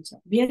माथि हुन्छ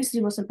बेयरिश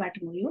रिभर्सल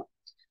प्याटर्न हो यो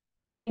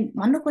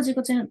भन्नु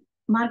खोजेको चाहिँ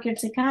मार्केट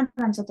चाहिँ कहाँ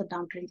जान्छ त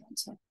डाउन ट्रेन्ड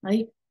जान्छ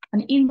है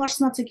अनि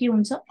इन्भर्समा चाहिँ के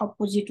हुन्छ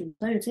अपोजिट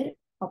हुन्छ यो चाहिँ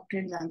अप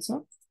ट्रेन्ड जान्छ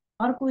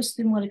अर्को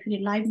स्क्रिन मैले फेरि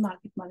लाइभ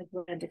मार्केटमा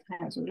गएर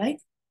देखाएँ हजुरलाई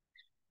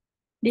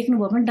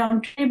देख्नुभयो भने डाउन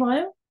ट्रेन्ड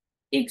भयो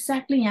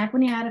एक्ज्याक्टली यहाँ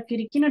पनि आएर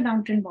फेरि किन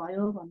डाउन ट्रेन्ड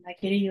भयो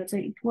भन्दाखेरि यो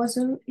चाहिँ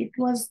it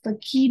was the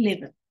key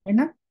level होइन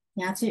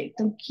यहाँ चाहिँ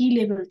एकदम की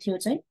लेभल थियो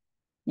चाहिँ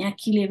यहाँ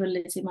की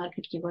लेभलले चाहिँ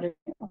मार्केट के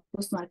गर्यो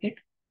अफकोर्स मार्केट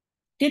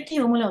त्यति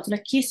हो मैले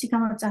हजुरलाई के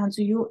सिकाउन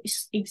चाहन्छु यो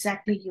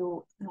एक्ज्याक्टली यो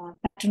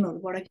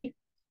प्याटर्नहरूबाट कि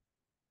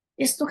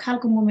यस्तो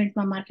खालको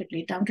मोमेन्टमा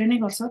मार्केटले डाउन ट्रेन्डै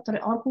गर्छ तर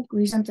अर्को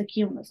रिजन चाहिँ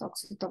के हुन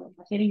सक्छ त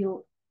भन्दाखेरि यो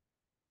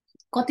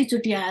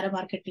कतिचोटि आएर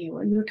मार्केटले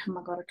यो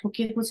ठाउँमा गएर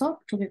ठोकेको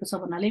छ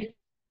भन्नाले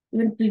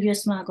इभन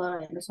प्रिभियसमा गएर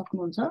हेर्न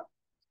सक्नुहुन्छ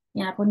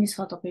यहाँ पनि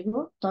छ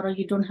तपाईँको तर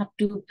you don't have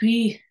to be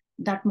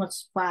that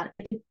much far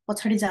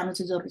पछाडि जानु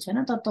चाहिँ जरुरी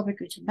छैन तर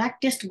तपाईँको ब्याक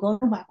टेस्ट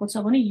गर्नु भएको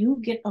छ भने you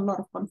get a lot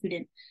of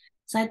confidence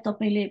सायद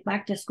तपाईँले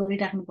ब्याक टेस्ट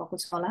गरिराख्नु भएको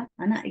छ होला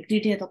होइन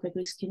एकचोटि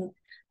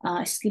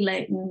तपाईँको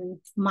स्किललाई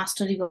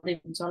मास्टरी गर्दै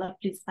हुन्छ होला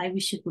please I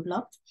wish you good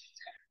lock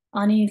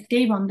अनि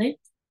त्यही भन्दै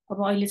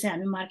अब अहिले चाहिँ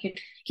हामी मार्केट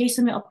केही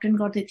समय अपट्रेन्ड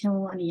गर्दै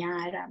थियौँ अनि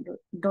यहाँ आएर हाम्रो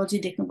डजी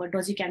देख्नुभयो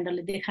डजी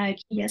क्यान्डलले देखायो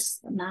कि यस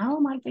now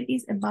market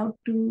is about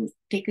to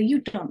take a you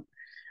turn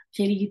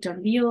फेरि यु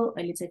टर्न लियो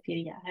अहिले चाहिँ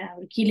फेरि यहाँ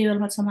हाम्रो के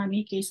लेभलमा छौँ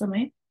हामी केही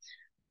समय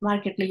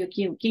मार्केटले यो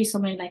केही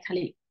समयलाई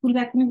खालि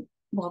पुलब्याक पनि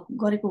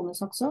गरेको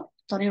हुनसक्छ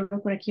तर एउटा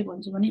कुरा के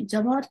भन्छु भने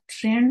जब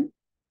ट्रेन्ड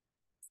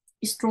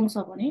स्ट्रङ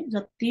छ भने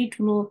जति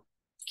ठुलो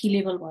की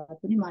लेभल भए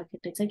पनि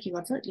मार्केटले चाहिँ के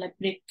गर्छ यसलाई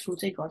ब्रेक थ्रु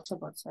चाहिँ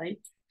गर्छ है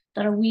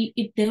तर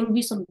there will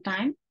be some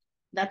time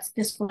that's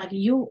त्यसको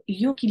लागि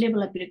यो की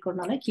लेभललाई ब्रेक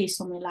गर्नलाई केही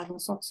समय लाग्न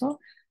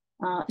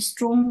सक्छ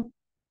strong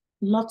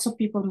lots of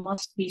people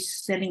must be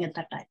selling at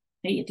the time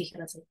है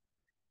यतिखेर चाहिँ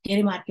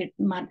धेरै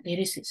मार्केटमा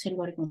धेरै सेल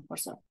गरेको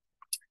हुनुपर्छ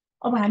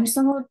अब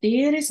हामीसँग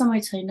धेरै समय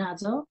छैन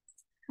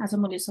आज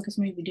मैले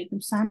सकेसम्म यो भिडियो एकदम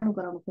सानो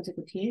गराउन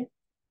खोजेको थिएँ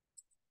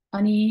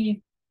अनि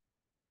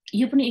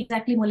यो पनि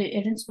एक्ज्याक्टली मैले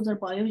हेड एन्ड सोल्जर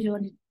भयो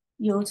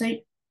यो चाहिँ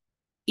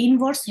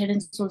इन्भर्स हेड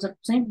एन्ड सोल्जर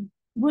चाहिँ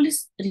बुलिश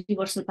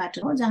रिभर्सल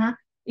प्याटर्न हो जहाँ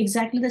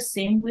exactly the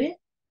same way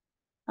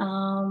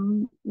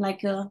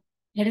like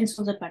head and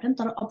soldier pattern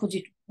तर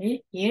अपोजिट है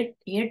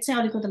हेड चाहिँ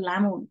अलिकति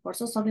लामो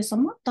हुनुपर्छ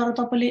सकेसम्म तर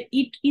तपाईँले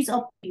इट इज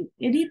अप यु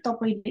यदि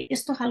तपाईँले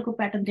यस्तो खालको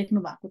प्याटर्न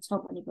देख्नु भएको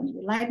छ भने पनि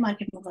यो लाइभ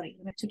मार्केटमा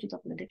गरेर एकचोटि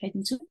तपाईँलाई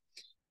देखाइदिन्छु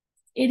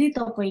यदि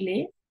तपाईँले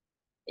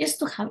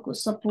यस्तो खालको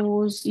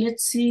सपोज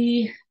लेट्स सी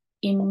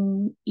इन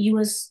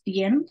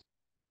युएसडिएन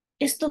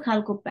यस्तो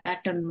खालको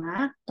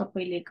प्याटर्नमा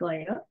तपाईँले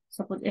गएर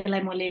सपोज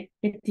यसलाई मैले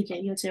यतिकै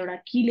यो चाहिँ एउटा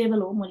की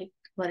लेभल हो मैले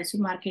गरेछु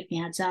मार्केट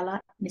यहाँ जाला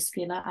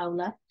निस्केला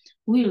आउला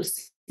विल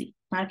सी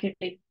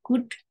मार्केटले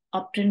गुड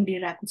अप ट्रेन्ड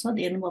दिइरहेको छ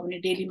हेर्नुभयो भने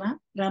डेलीमा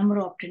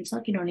राम्रो अप ट्रेन्ड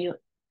छ किनभने यो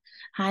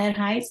higher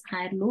highs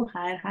higher low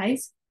higher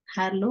highs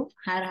higher low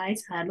higher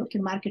highs higher low कि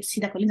मार्केट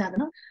सिधा कहिले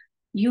जाँदैन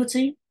यो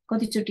चाहिँ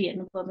कतिचोटि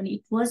हेर्नुभयो भने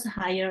इट वाज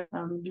हायर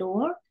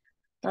लोवर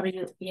तर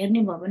यो हेर्ने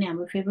भयो भने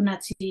हाम्रो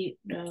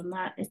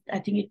फेबोनाचीमा I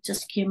think it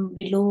just came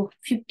below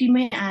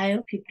 50मै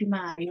आयो 50मा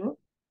आयो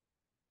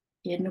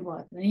हेर्नुभयो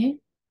भने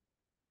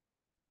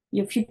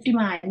यो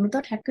 50मा आयो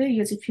त ठ्याक्कै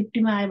यो चाहिँ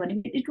 50मा आयो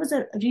भने इट वाज अ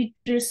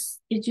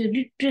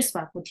रिट्रेस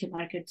भएको थियो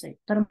मार्केट चाहिँ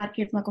तर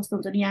मार्केटमा कस्तो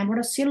हुन्छ नि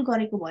यहाँबाट सेल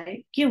गरेको भए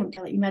के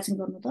हुन्थ्यो इमेजिन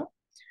गर्नु त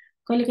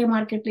कहिलेकाहीँ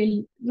मार्केटले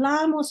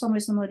लामो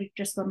समयसम्म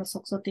रिट्रेस गर्न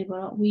सक्छ त्यही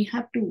भएर वी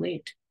हेभ टु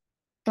वेट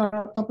तर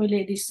तपाईँले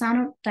यदि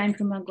सानो टाइम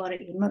फ्रेममा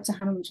गएर हेर्न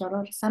चाहनुहुन्छ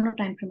र सानो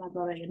टाइम फ्रेममा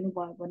गएर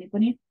हेर्नुभयो भने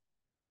पनि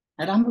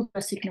राम्रो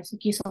कुरा सिक्न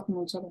के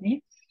सक्नुहुन्छ भने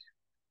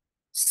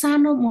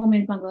सानो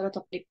मोमेन्टमा गएर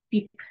तपाईँले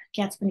पिप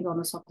क्याच पनि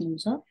गर्न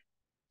सक्नुहुन्छ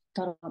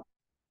तर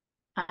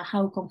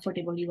how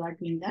comfortable you are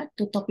doing that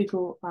त्यो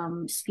तपाईँको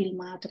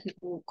स्किलमा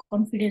तपाईँको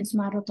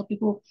कन्फिडेन्समा र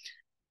तपाईँको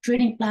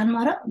ट्रेडिङ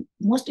प्लानमा र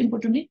मोस्ट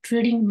इम्पोर्टेन्टली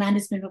ट्रेडिङ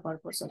म्यानेजमेन्टमा भर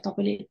पर्छ।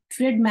 तपाईँले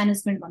ट्रेड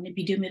म्यानेजमेन्ट भन्ने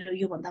भिडियो मेरो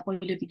योभन्दा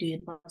पहिलो भिडियो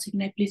हेर्नुभएको छ कि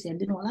नै प्लिज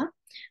हेरिदिनु होला।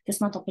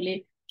 त्यसमा तपाईँले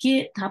के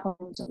थाहा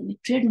पाउनुहुन्छ भने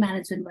ट्रेड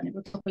म्यानेजमेन्ट भनेको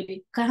तपाईँले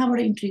कहाँबाट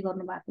इन्ट्री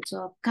गर्नु भएको छ,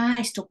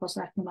 कहाँ स्टप लस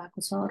राख्नु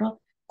भएको छ र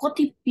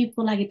कति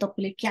पिपको लागि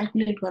तपाईँले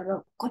क्यालकुलेट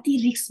गरेर कति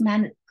रिस्कमा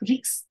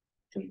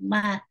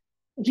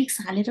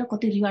रिस्क हालेर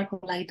कति रिवार्डको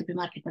लागि तपाईँ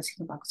मार्केटमा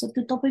छिर्नु भएको छ,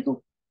 त्यो तपाईँको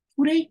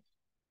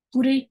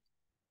पुरै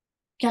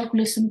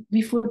क्यालकुलेसन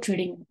बिफोर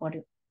ट्रेडिङ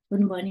पर्यो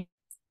बुझ्नुभयो नि।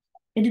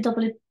 यदि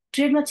तपाईँले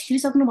ट्रेडमा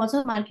छिरिसक्नु भएको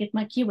छ,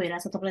 मार्केटमा के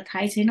भइरहेछ तपाईँलाई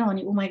थाहै छैन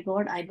अनि ओ my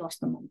God I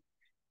lost the money.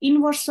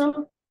 इन्भर्सल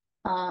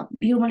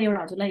यो मैले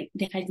एउटा हजुरलाई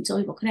देखाइदिन्छु।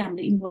 है भर्खरै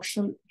हामीले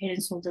इन्भर्सल हेड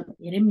एन्ड सोल्जर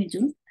हेऱ्यौँ नि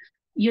जुन,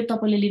 यो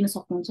तपाईँले लिन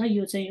सक्नुहुन्छ।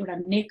 यो चाहिँ एउटा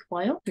नेक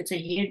भयो, यो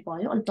चाहिँ हेड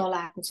भयो, अलिक तल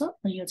आएको छ,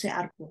 अनि यो चाहिँ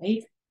अर्को है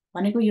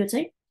भनेको यो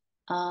चाहिँ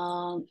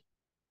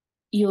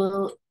यो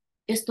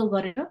यस्तो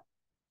गरेर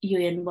यो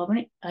हेर्नुभयो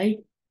भने है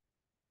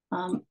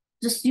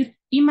just you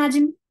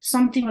imagine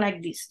something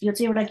like this. यो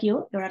चाहिँ एउटा के हो,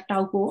 एउटा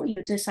टाउको हो,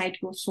 यो चाहिँ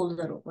साइडको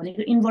सोल्जर हो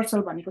भनेको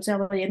इन्भर्सल भनेको चाहिँ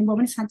अब हेर्नुभयो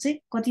भने साँच्चै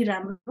कति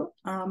राम्रो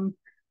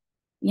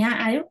यहाँ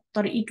आयो,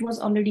 तर it was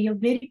already a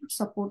very good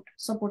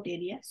support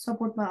area.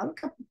 सपोर्टमा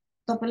हल्का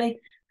तपाईँलाई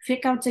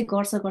फेकआउट चाहिँ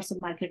गर्छ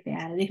मार्केटले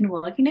आएर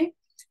देख्नुभयो कि नै।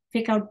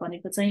 फेकआउट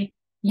भनेको चाहिँ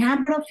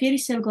यहाँबाट फेरि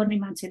सेल गर्ने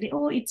मान्छेले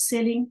ओ इट्स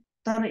सेलिङ,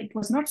 तर it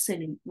was not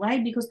selling. Why?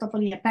 Because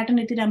तपाईँले यहाँ प्याटर्न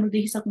यति राम्रो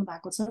देखिसक्नु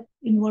भएको छ,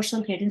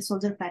 इन्भर्सल हेड एन्ड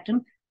सोल्जर प्याटर्न।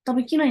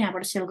 तपाईँ किन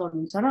यहाँबाट सेल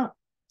गर्नुहुन्छ र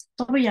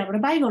तपाईँ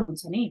यहाँबाट बाई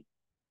गर्नुहुन्छ नि।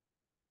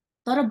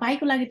 तर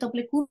बाईको लागि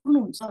तपाईँले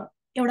कुर्नुहुन्छ,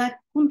 एउटा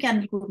कुन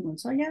क्यान्डल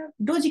कुर्नुहुन्छ, यहाँ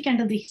डोजी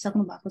क्यान्डल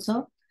देखिसक्नु भएको छ।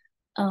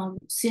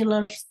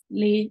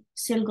 सेलरले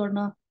सेल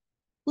गर्न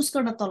पुस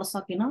गर्न तल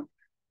सकेन,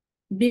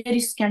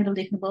 बेरिस क्यान्डल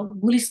देख्नुभयो,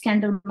 बुलिस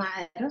क्यान्डलमा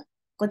आएर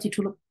कति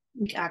ठुलो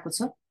विक आएको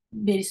छ,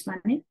 बेरिसमा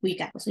नै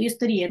विक आएको छ।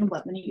 यसरी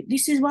हेर्नुभयो भने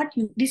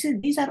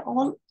दिस आर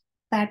अल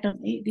प्याटर्न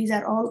है, these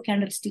are all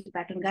क्यान्डलस्टिक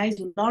pattern guys.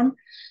 You learn,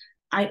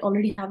 I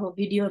already have a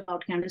video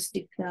about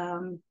candlestick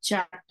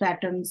chart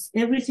patterns.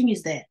 Everything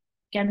is there.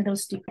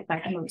 Candlestick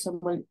pattern also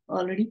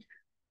already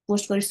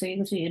post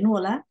गरिसकेको छु, हेर्नु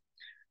होला।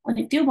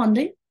 अनि त्यो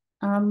भन्दै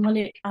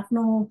मैले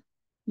आफ्नो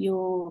यो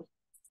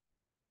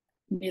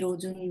मेरो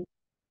जुन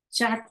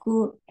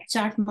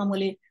चार्टमा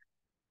मैले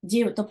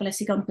जे तपाईँलाई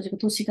सिकाउन खोजेको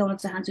त्यो सिकाउन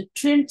चाहन्छु।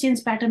 ट्रेन्ड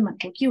चेन्ज प्याटर्न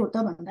भनेको के हो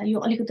त भन्दा यो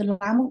अलिकति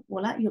लामो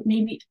होला, यो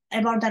maybe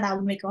about that I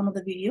will make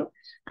another video.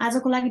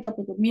 आजको लागि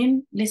तपाईँको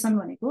मेन लेसन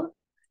भनेको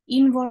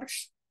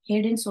inverse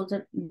head and soldier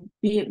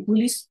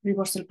bullish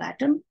reversal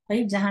pattern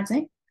है, जहाँ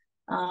चाहिँ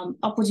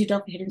opposite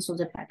of head and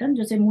soldier pattern,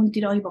 जो चाहिँ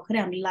मुनतिर अहिले भर्खरै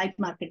हामीले लाइभ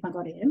मार्केटमा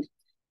गरेर।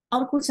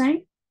 अर्को चाहिँ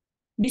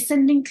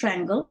डिसेन्डिङ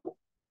ट्रायङ्गल,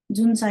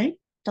 जुन चाहिँ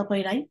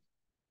तपाईँलाई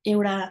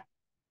एउटा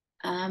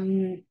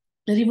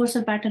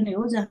रिभर्सल प्याटर्न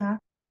हो, जहाँ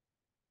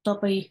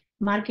तपाईँ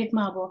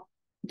मार्केटमा अब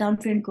डाउन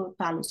ट्रेन्डको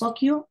पालो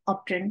सकियो,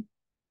 अप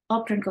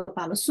ट्रेन्डको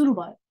पालो सुरु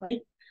भयो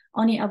है।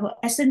 अनि अब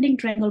एसेन्डिङ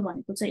ट्रायङ्गल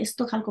भनेको चाहिँ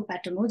यस्तो खालको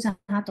प्याटर्न हो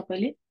जहाँ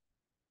तपाईँले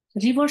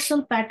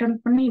रिभर्सल प्याटर्न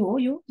पनि हो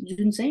यो,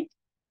 जुन चाहिँ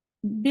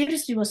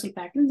बेरिस रिभर्सल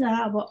प्याटर्न,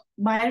 जहाँ अब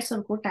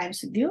बायर्सहरूको टाइम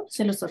सिद्धियो,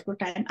 सेलर्सहरूको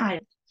टाइम आयो।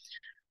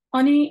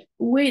 अनि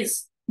वेज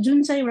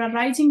जुन चाहिँ एउटा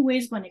राइजिङ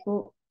वेज भनेको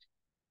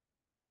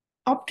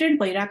अप ट्रेन्ड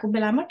भइरहेको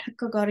बेलामा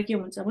ठ्याक्क गएर के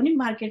हुन्छ भने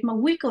मार्केटमा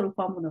विकहरू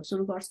फर्म हुन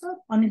सुरु गर्छ,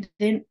 अनि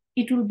then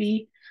it will be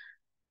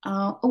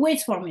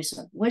wage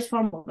formation. Wage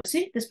form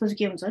भएपछि त्यसपछि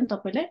के हुन्छ भने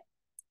तपाईँलाई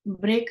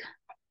ब्रेक,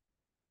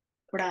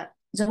 एउटा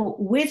जब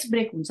वेज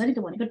ब्रेक हुन्छ नि,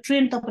 त्यो भनेको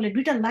ट्रेन्ड तपाईँले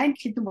दुईटा लाइन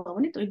खिच्नुभयो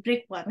भने त्यो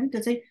ब्रेक भयो भने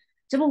त्यो चाहिँ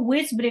जब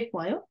वेज ब्रेक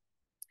भयो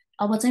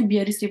अब चाहिँ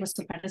बियरिस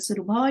रिभर्सल प्याटर्न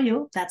सुरु भयो।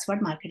 That's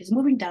what market is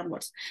moving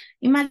downwards.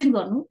 Imagine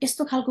गर्नु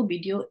यस्तो खालको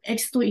भिडियो,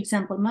 यस्तो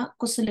इक्जाम्पलमा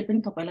कसैले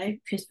पनि तपाईँलाई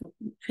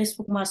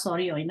फेसबुकमा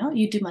सरी होइन,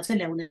 युट्युबमा चाहिँ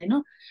ल्याउँदैन।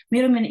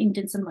 मेरो मेन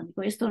इन्टेन्सन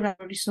भनेको यस्तो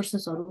राम्रो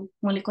रिसोर्सेसहरू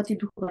मैले कति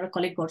दुःख गरेर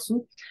कलेक्ट गर्छु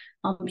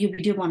यो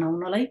भिडियो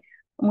बनाउनलाई।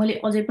 मैले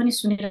अझै पनि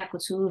सुनिरहेको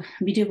छु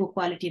भिडियोको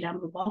क्वालिटी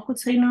राम्रो भएको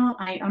छैन।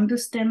 आई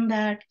अन्डरस्ट्यान्ड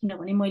द्याट,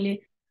 किनभने मैले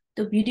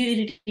त्यो भिडियो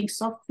एडिटिङ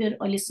सफ्टवेयर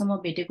अहिलेसम्म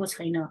भेटेको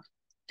छैन।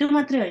 त्यो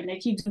मात्रै होइन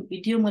कि जुन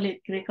भिडियो मैले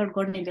रेकर्ड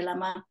गर्ने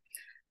बेलामा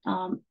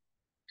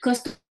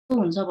कस्तो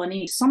हुन्छ भने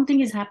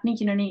समथिङ इज ह्यापनिङ,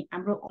 किनभने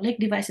हाम्रो हरेक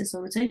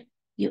डिभाइसेसहरू चाहिँ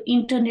यो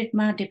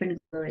इन्टरनेटमा डिपेन्ड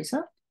गर्दो रहेछ।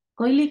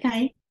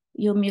 कहिलेकाहीँ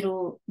यो मेरो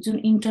जुन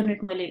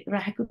इन्टरनेट मैले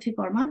राखेको थिएँ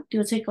घरमा,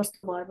 त्यो चाहिँ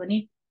कस्तो भयो भने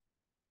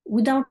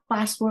विदाउट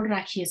पासवर्ड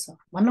राखिएछ।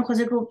 भन्न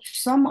खोजेको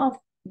some of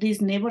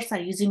these neighbors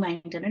are using my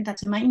internet,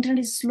 that's my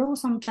internet is slow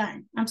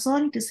sometime, I'm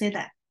sorry to say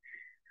that।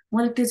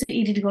 मैले त्यो चाहिँ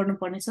एडिट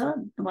गर्नुपर्ने छ।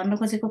 भन्न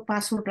खोजेको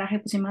पासवर्ड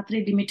राखेपछि मात्रै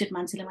लिमिटेड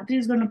मान्छेले मात्रै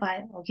युज गर्नु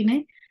पायो हो कि नै।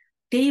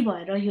 त्यही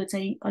भएर यो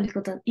चाहिँ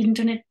अलिकति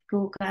इन्टरनेटको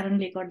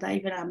कारणले गर्दा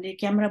इभन हामीले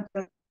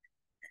क्यामेराबाट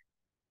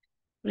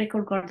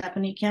रेकर्ड गर्दा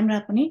पनि, क्यामेरा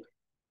पनि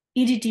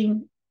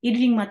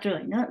एडिटिङ मात्र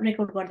होइन,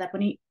 रेकर्ड गर्दा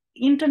पनि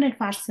इन्टरनेट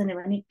फास्ट छैन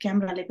भने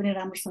क्यामेराले पनि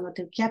राम्रोसँग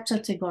त्यो क्याप्चर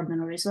चाहिँ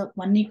गर्दैन रहेछ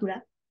भन्ने कुरा।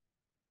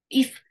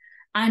 If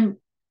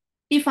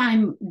I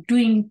am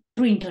doing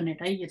through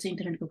internet है, यो चाहिँ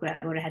इन्टरनेटको कुरा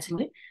गरिरहेको छु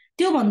मैले।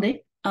 त्यो भन्दै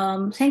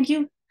थ्याङ्क यू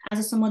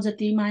आजसम्म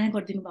जति माया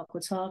गरिदिनु भएको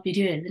छ,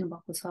 भिडियो हेरिदिनु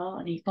भएको छ,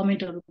 अनि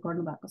कमेन्टहरू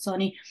गर्नुभएको छ।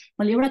 अनि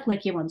मैले एउटा कुरा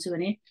के भन्छु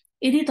भने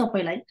यदि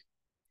तपाईँलाई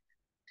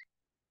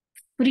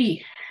फ्री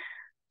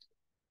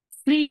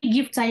फ्री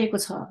गिफ्ट चाहिएको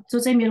छ जो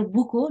चाहिँ मेरो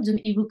बुक हो जुन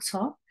इबुक छ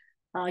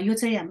यो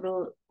चाहिँ हाम्रो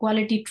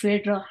क्वालिटी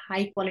ट्रेड र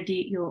हाई क्वालिटी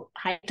यो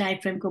हाई टाइम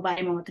फ्रेमको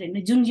बारेमा मात्रै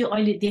होइन जुन यो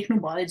अहिले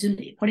देख्नुभयो जुन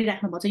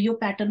पढिराख्नु भएको छ यो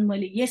प्याटर्न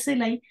मैले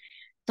यसैलाई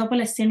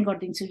तपाईँलाई सेन्ड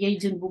गरिदिन्छु यही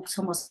जुन बुक छ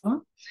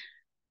मसँग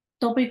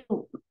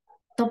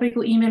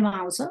तपाईँको इमेलमा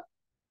आउँछ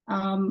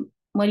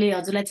मैले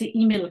हजुरलाई चाहिँ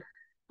इमेल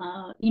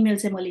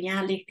चाहिँ मैले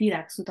यहाँ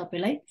लेखिदिइराख्छु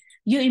तपाईँलाई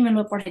यो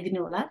इमेलमा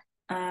पठाइदिनु होला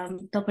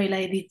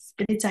तपाईँलाई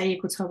यदि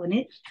चाहिएको छ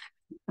भने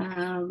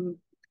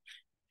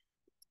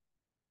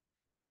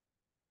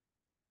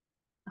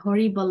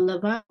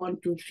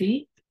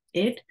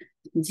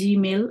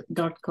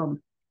horibalava1238@gmail.com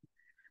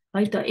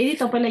है त यदि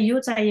तपाईँलाई यो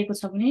चाहिएको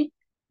छ भने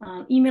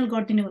इमेल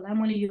गरिदिनु होला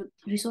मैले यो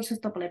रिसोर्सेस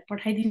तपाईँलाई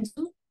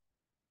पठाइदिन्छु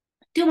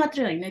त्यो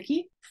मात्रै होइन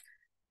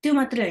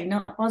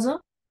अझ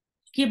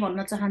के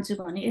भन्न चाहन्छु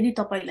भने यदि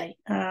तपाईँलाई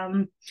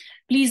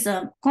प्लिज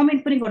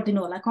कमेन्ट पनि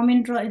गरिदिनु होला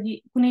कमेन्ट र यदि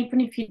कुनै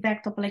पनि फिडब्याक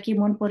तपाईँलाई के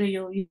मन पर्यो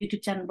यो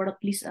युट्युब च्यानलबाट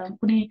प्लिज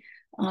कुनै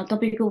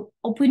तपाईँको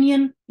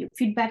ओपिनियन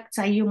फिडब्याक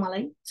चाहियो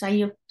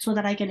so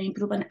that I can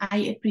improve and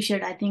I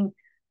appreciate I think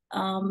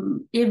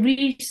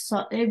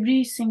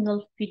every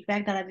single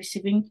feedback that I'm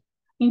receiving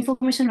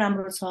information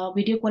राम्रो छ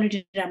भिडियो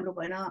क्वालिटी राम्रो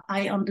भएन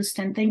I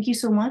understand thank you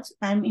so much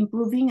I am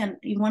improving and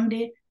one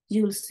day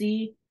you will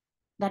see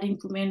that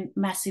improvement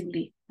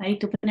massively है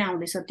त्यो पनि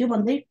आउँदैछ त्यो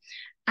भन्दै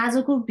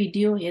आजको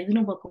भिडियो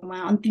हेरिदिनु भएकोमा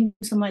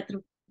अन्तिमसम्म यत्रो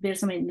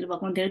बेरसम्म हेरिदिनु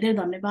भएकोमा धेरै धेरै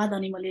धन्यवाद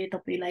अनि मैले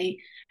तपाईँलाई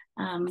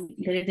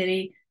धेरै धेरै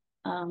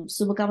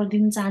शुभकामना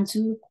दिन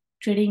चाहन्छु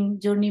ट्रेडिङ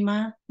जर्नीमा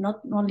नट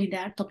ओन्ली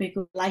द्याट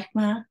तपाईँको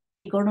लाइफमा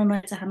गर्न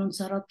नयाँ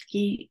चाहनुहुन्छ र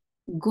केही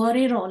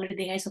गरेर अलरेडी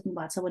देखाइसक्नु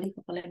भएको छ भने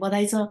तपाईँलाई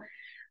बधाई छ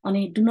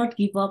अनि do not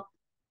give up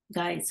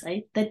guys है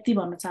त्यति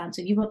भन्न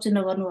चाहन्छु गिभ अप चाहिँ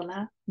नगर्नु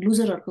होला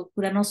लुजरहरूको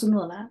कुरा नसुन्नु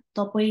होला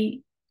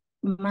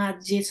तपाईँमा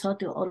जे छ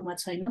त्यो अरूमा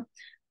छैन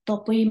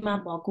तपाईँमा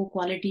भएको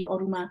क्वालिटी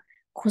अरूमा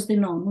खोज्दै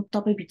नहुनु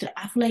तपाईँभित्र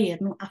आफूलाई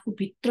हेर्नु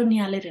आफूभित्र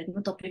निहालेर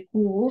हेर्नु तपाईँ को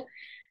हो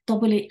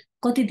तपाईँले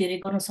कति धेरै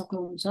गर्न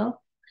सक्नुहुन्छ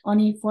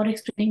अनि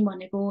फरेक्स ट्रेडिङ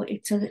भनेको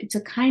it's a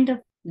kind of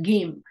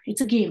game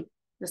it's a game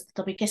जस्तो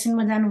तपाईँ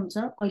क्यासिनमा जानुहुन्छ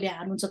कहिले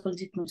हार्नुहुन्छ कहिले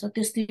जित्नुहुन्छ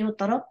त्यस्तै हो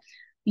तर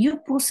यो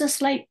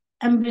प्रोसेसलाई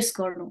एम्ब्रेस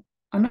गर्नु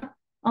होइन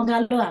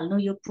अगालो हाल्नु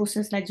यो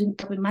प्रोसेसलाई जुन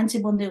तपाईँ मान्छे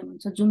बन्दै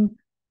हुनुहुन्छ जुन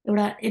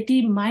एउटा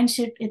यति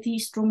माइन्डसेट यति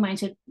स्ट्रङ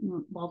माइन्डसेट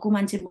भएको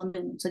मान्छे बन्दै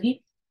हुनुहुन्छ कि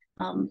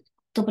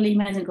तपाईँले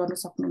इमेजिन गर्न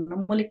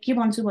सक्नुहुन्न मैले के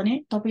भन्छु भने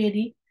तपाईँ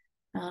यदि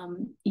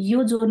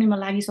यो जर्नीमा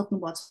लागिसक्नु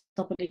भएको छ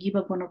तपाईँले गिभ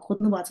अप गर्न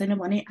खोज्नु भएको छैन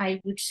भने I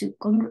wish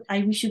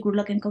you good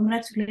lock and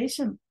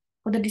congratulation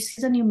for the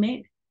decision you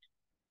made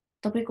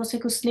तपाईँ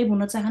कसैको स्लेभ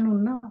हुन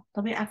चाहनुहुन्न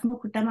तपाईँ आफ्नो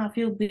खुट्टामा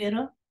आफै उभिएर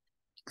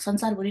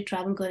संसारभरि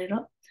ट्राभल गरेर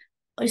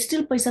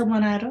स्टिल पैसा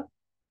बनाएर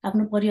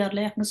आफ्नो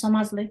परिवारलाई आफ्नो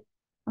समाजलाई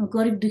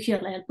गरिब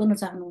दुखीहरूलाई हेल्प गर्न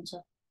चाहनुहुन्छ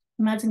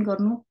इमेजिन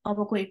गर्नु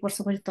अबको 1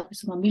 वर्षपछि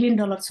तपाईँसँग $1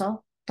 मिलियन छ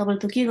तपाईँले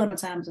त के गर्न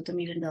चाहनुहुन्छ त $1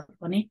 मिलियन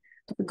भने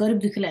तपाईँ गरिब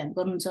दुखीलाई हेल्प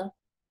गर्नुहुन्छ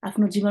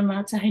आफ्नो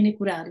जीवनमा चाहिने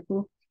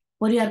कुराहरूको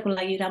परिवारको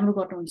लागि राम्रो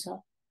गर्नुहुन्छ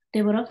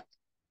त्यही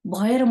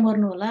भएर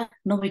मर्नु होला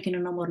नभइकन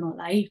नमर्नु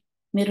होला है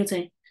मेरो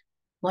चाहिँ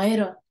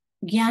भएर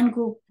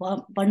ज्ञानको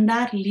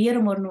भण्डार लिएर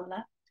मर्नु होला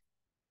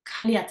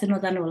खाली हात चाहिँ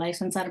नजानु होला यो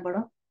संसारबाट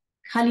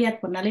खाली हात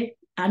भन्नाले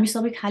हामी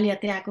सबै खाली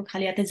हातै आएको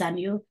खाली हातै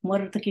जाने हो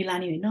मरेर त केही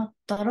लाने होइन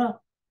तर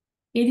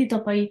यदि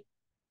तपाईँ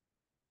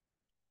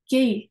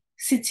केही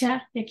शिक्षा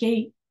या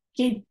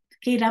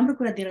केही राम्रो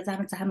कुरा दिएर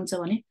जान चाहनुहुन्छ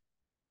भने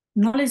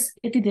नलेज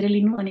यति धेरै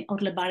लिनु अनि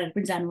अरूलाई बाँडेर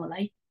पनि जानु होला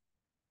है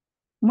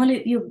मैले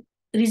यो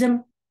रिजन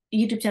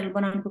युट्युब च्यानल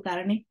बनाउनुको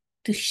कारणै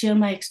to share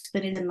my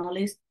experience and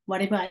knowledge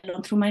what ever I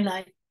learn through my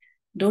life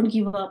don't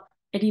give up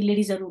यदि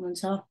लेडिजहरू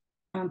हुनुहुन्छ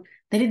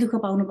धेरै दुःख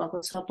पाउनु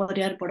भएको छ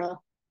परिवारबाट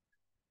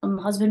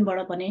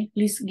हस्बेन्डबाट भने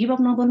प्लिज गिभ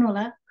अप नगर्नु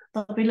होला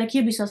तपाईँलाई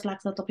के विश्वास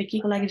लाग्छ तपाईँ के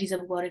को लागि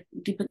डिजर्भ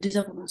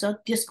हुनुहुन्छ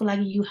त्यसको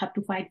लागि you have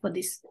to fight for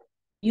this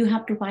you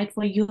have to fight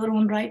for your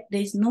own right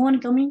there is no one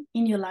coming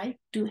in your life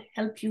to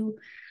help you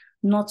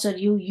nurture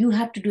you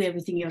have to do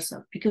everything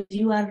yourself because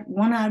you are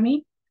one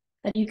army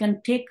that you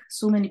can take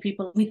so many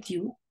people with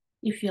you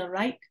if you are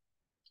right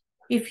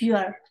if you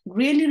are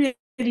really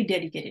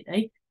dedicated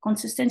right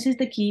consistency is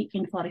the key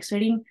in forex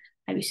trading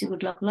I wish you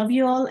good luck love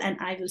you all and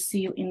I will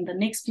see you in the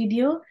next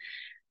video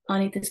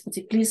अनि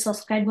त्यसपछि please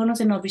subscribe गर्न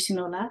चाहिँ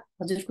नबिर्सिनु होला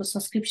हजुरको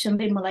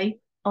सब्स्क्रिप्सनले मलाई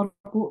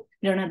अर्को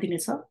प्रेरणा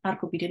दिनेछ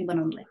अर्को video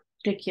बनाउनलाई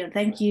take care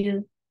thank you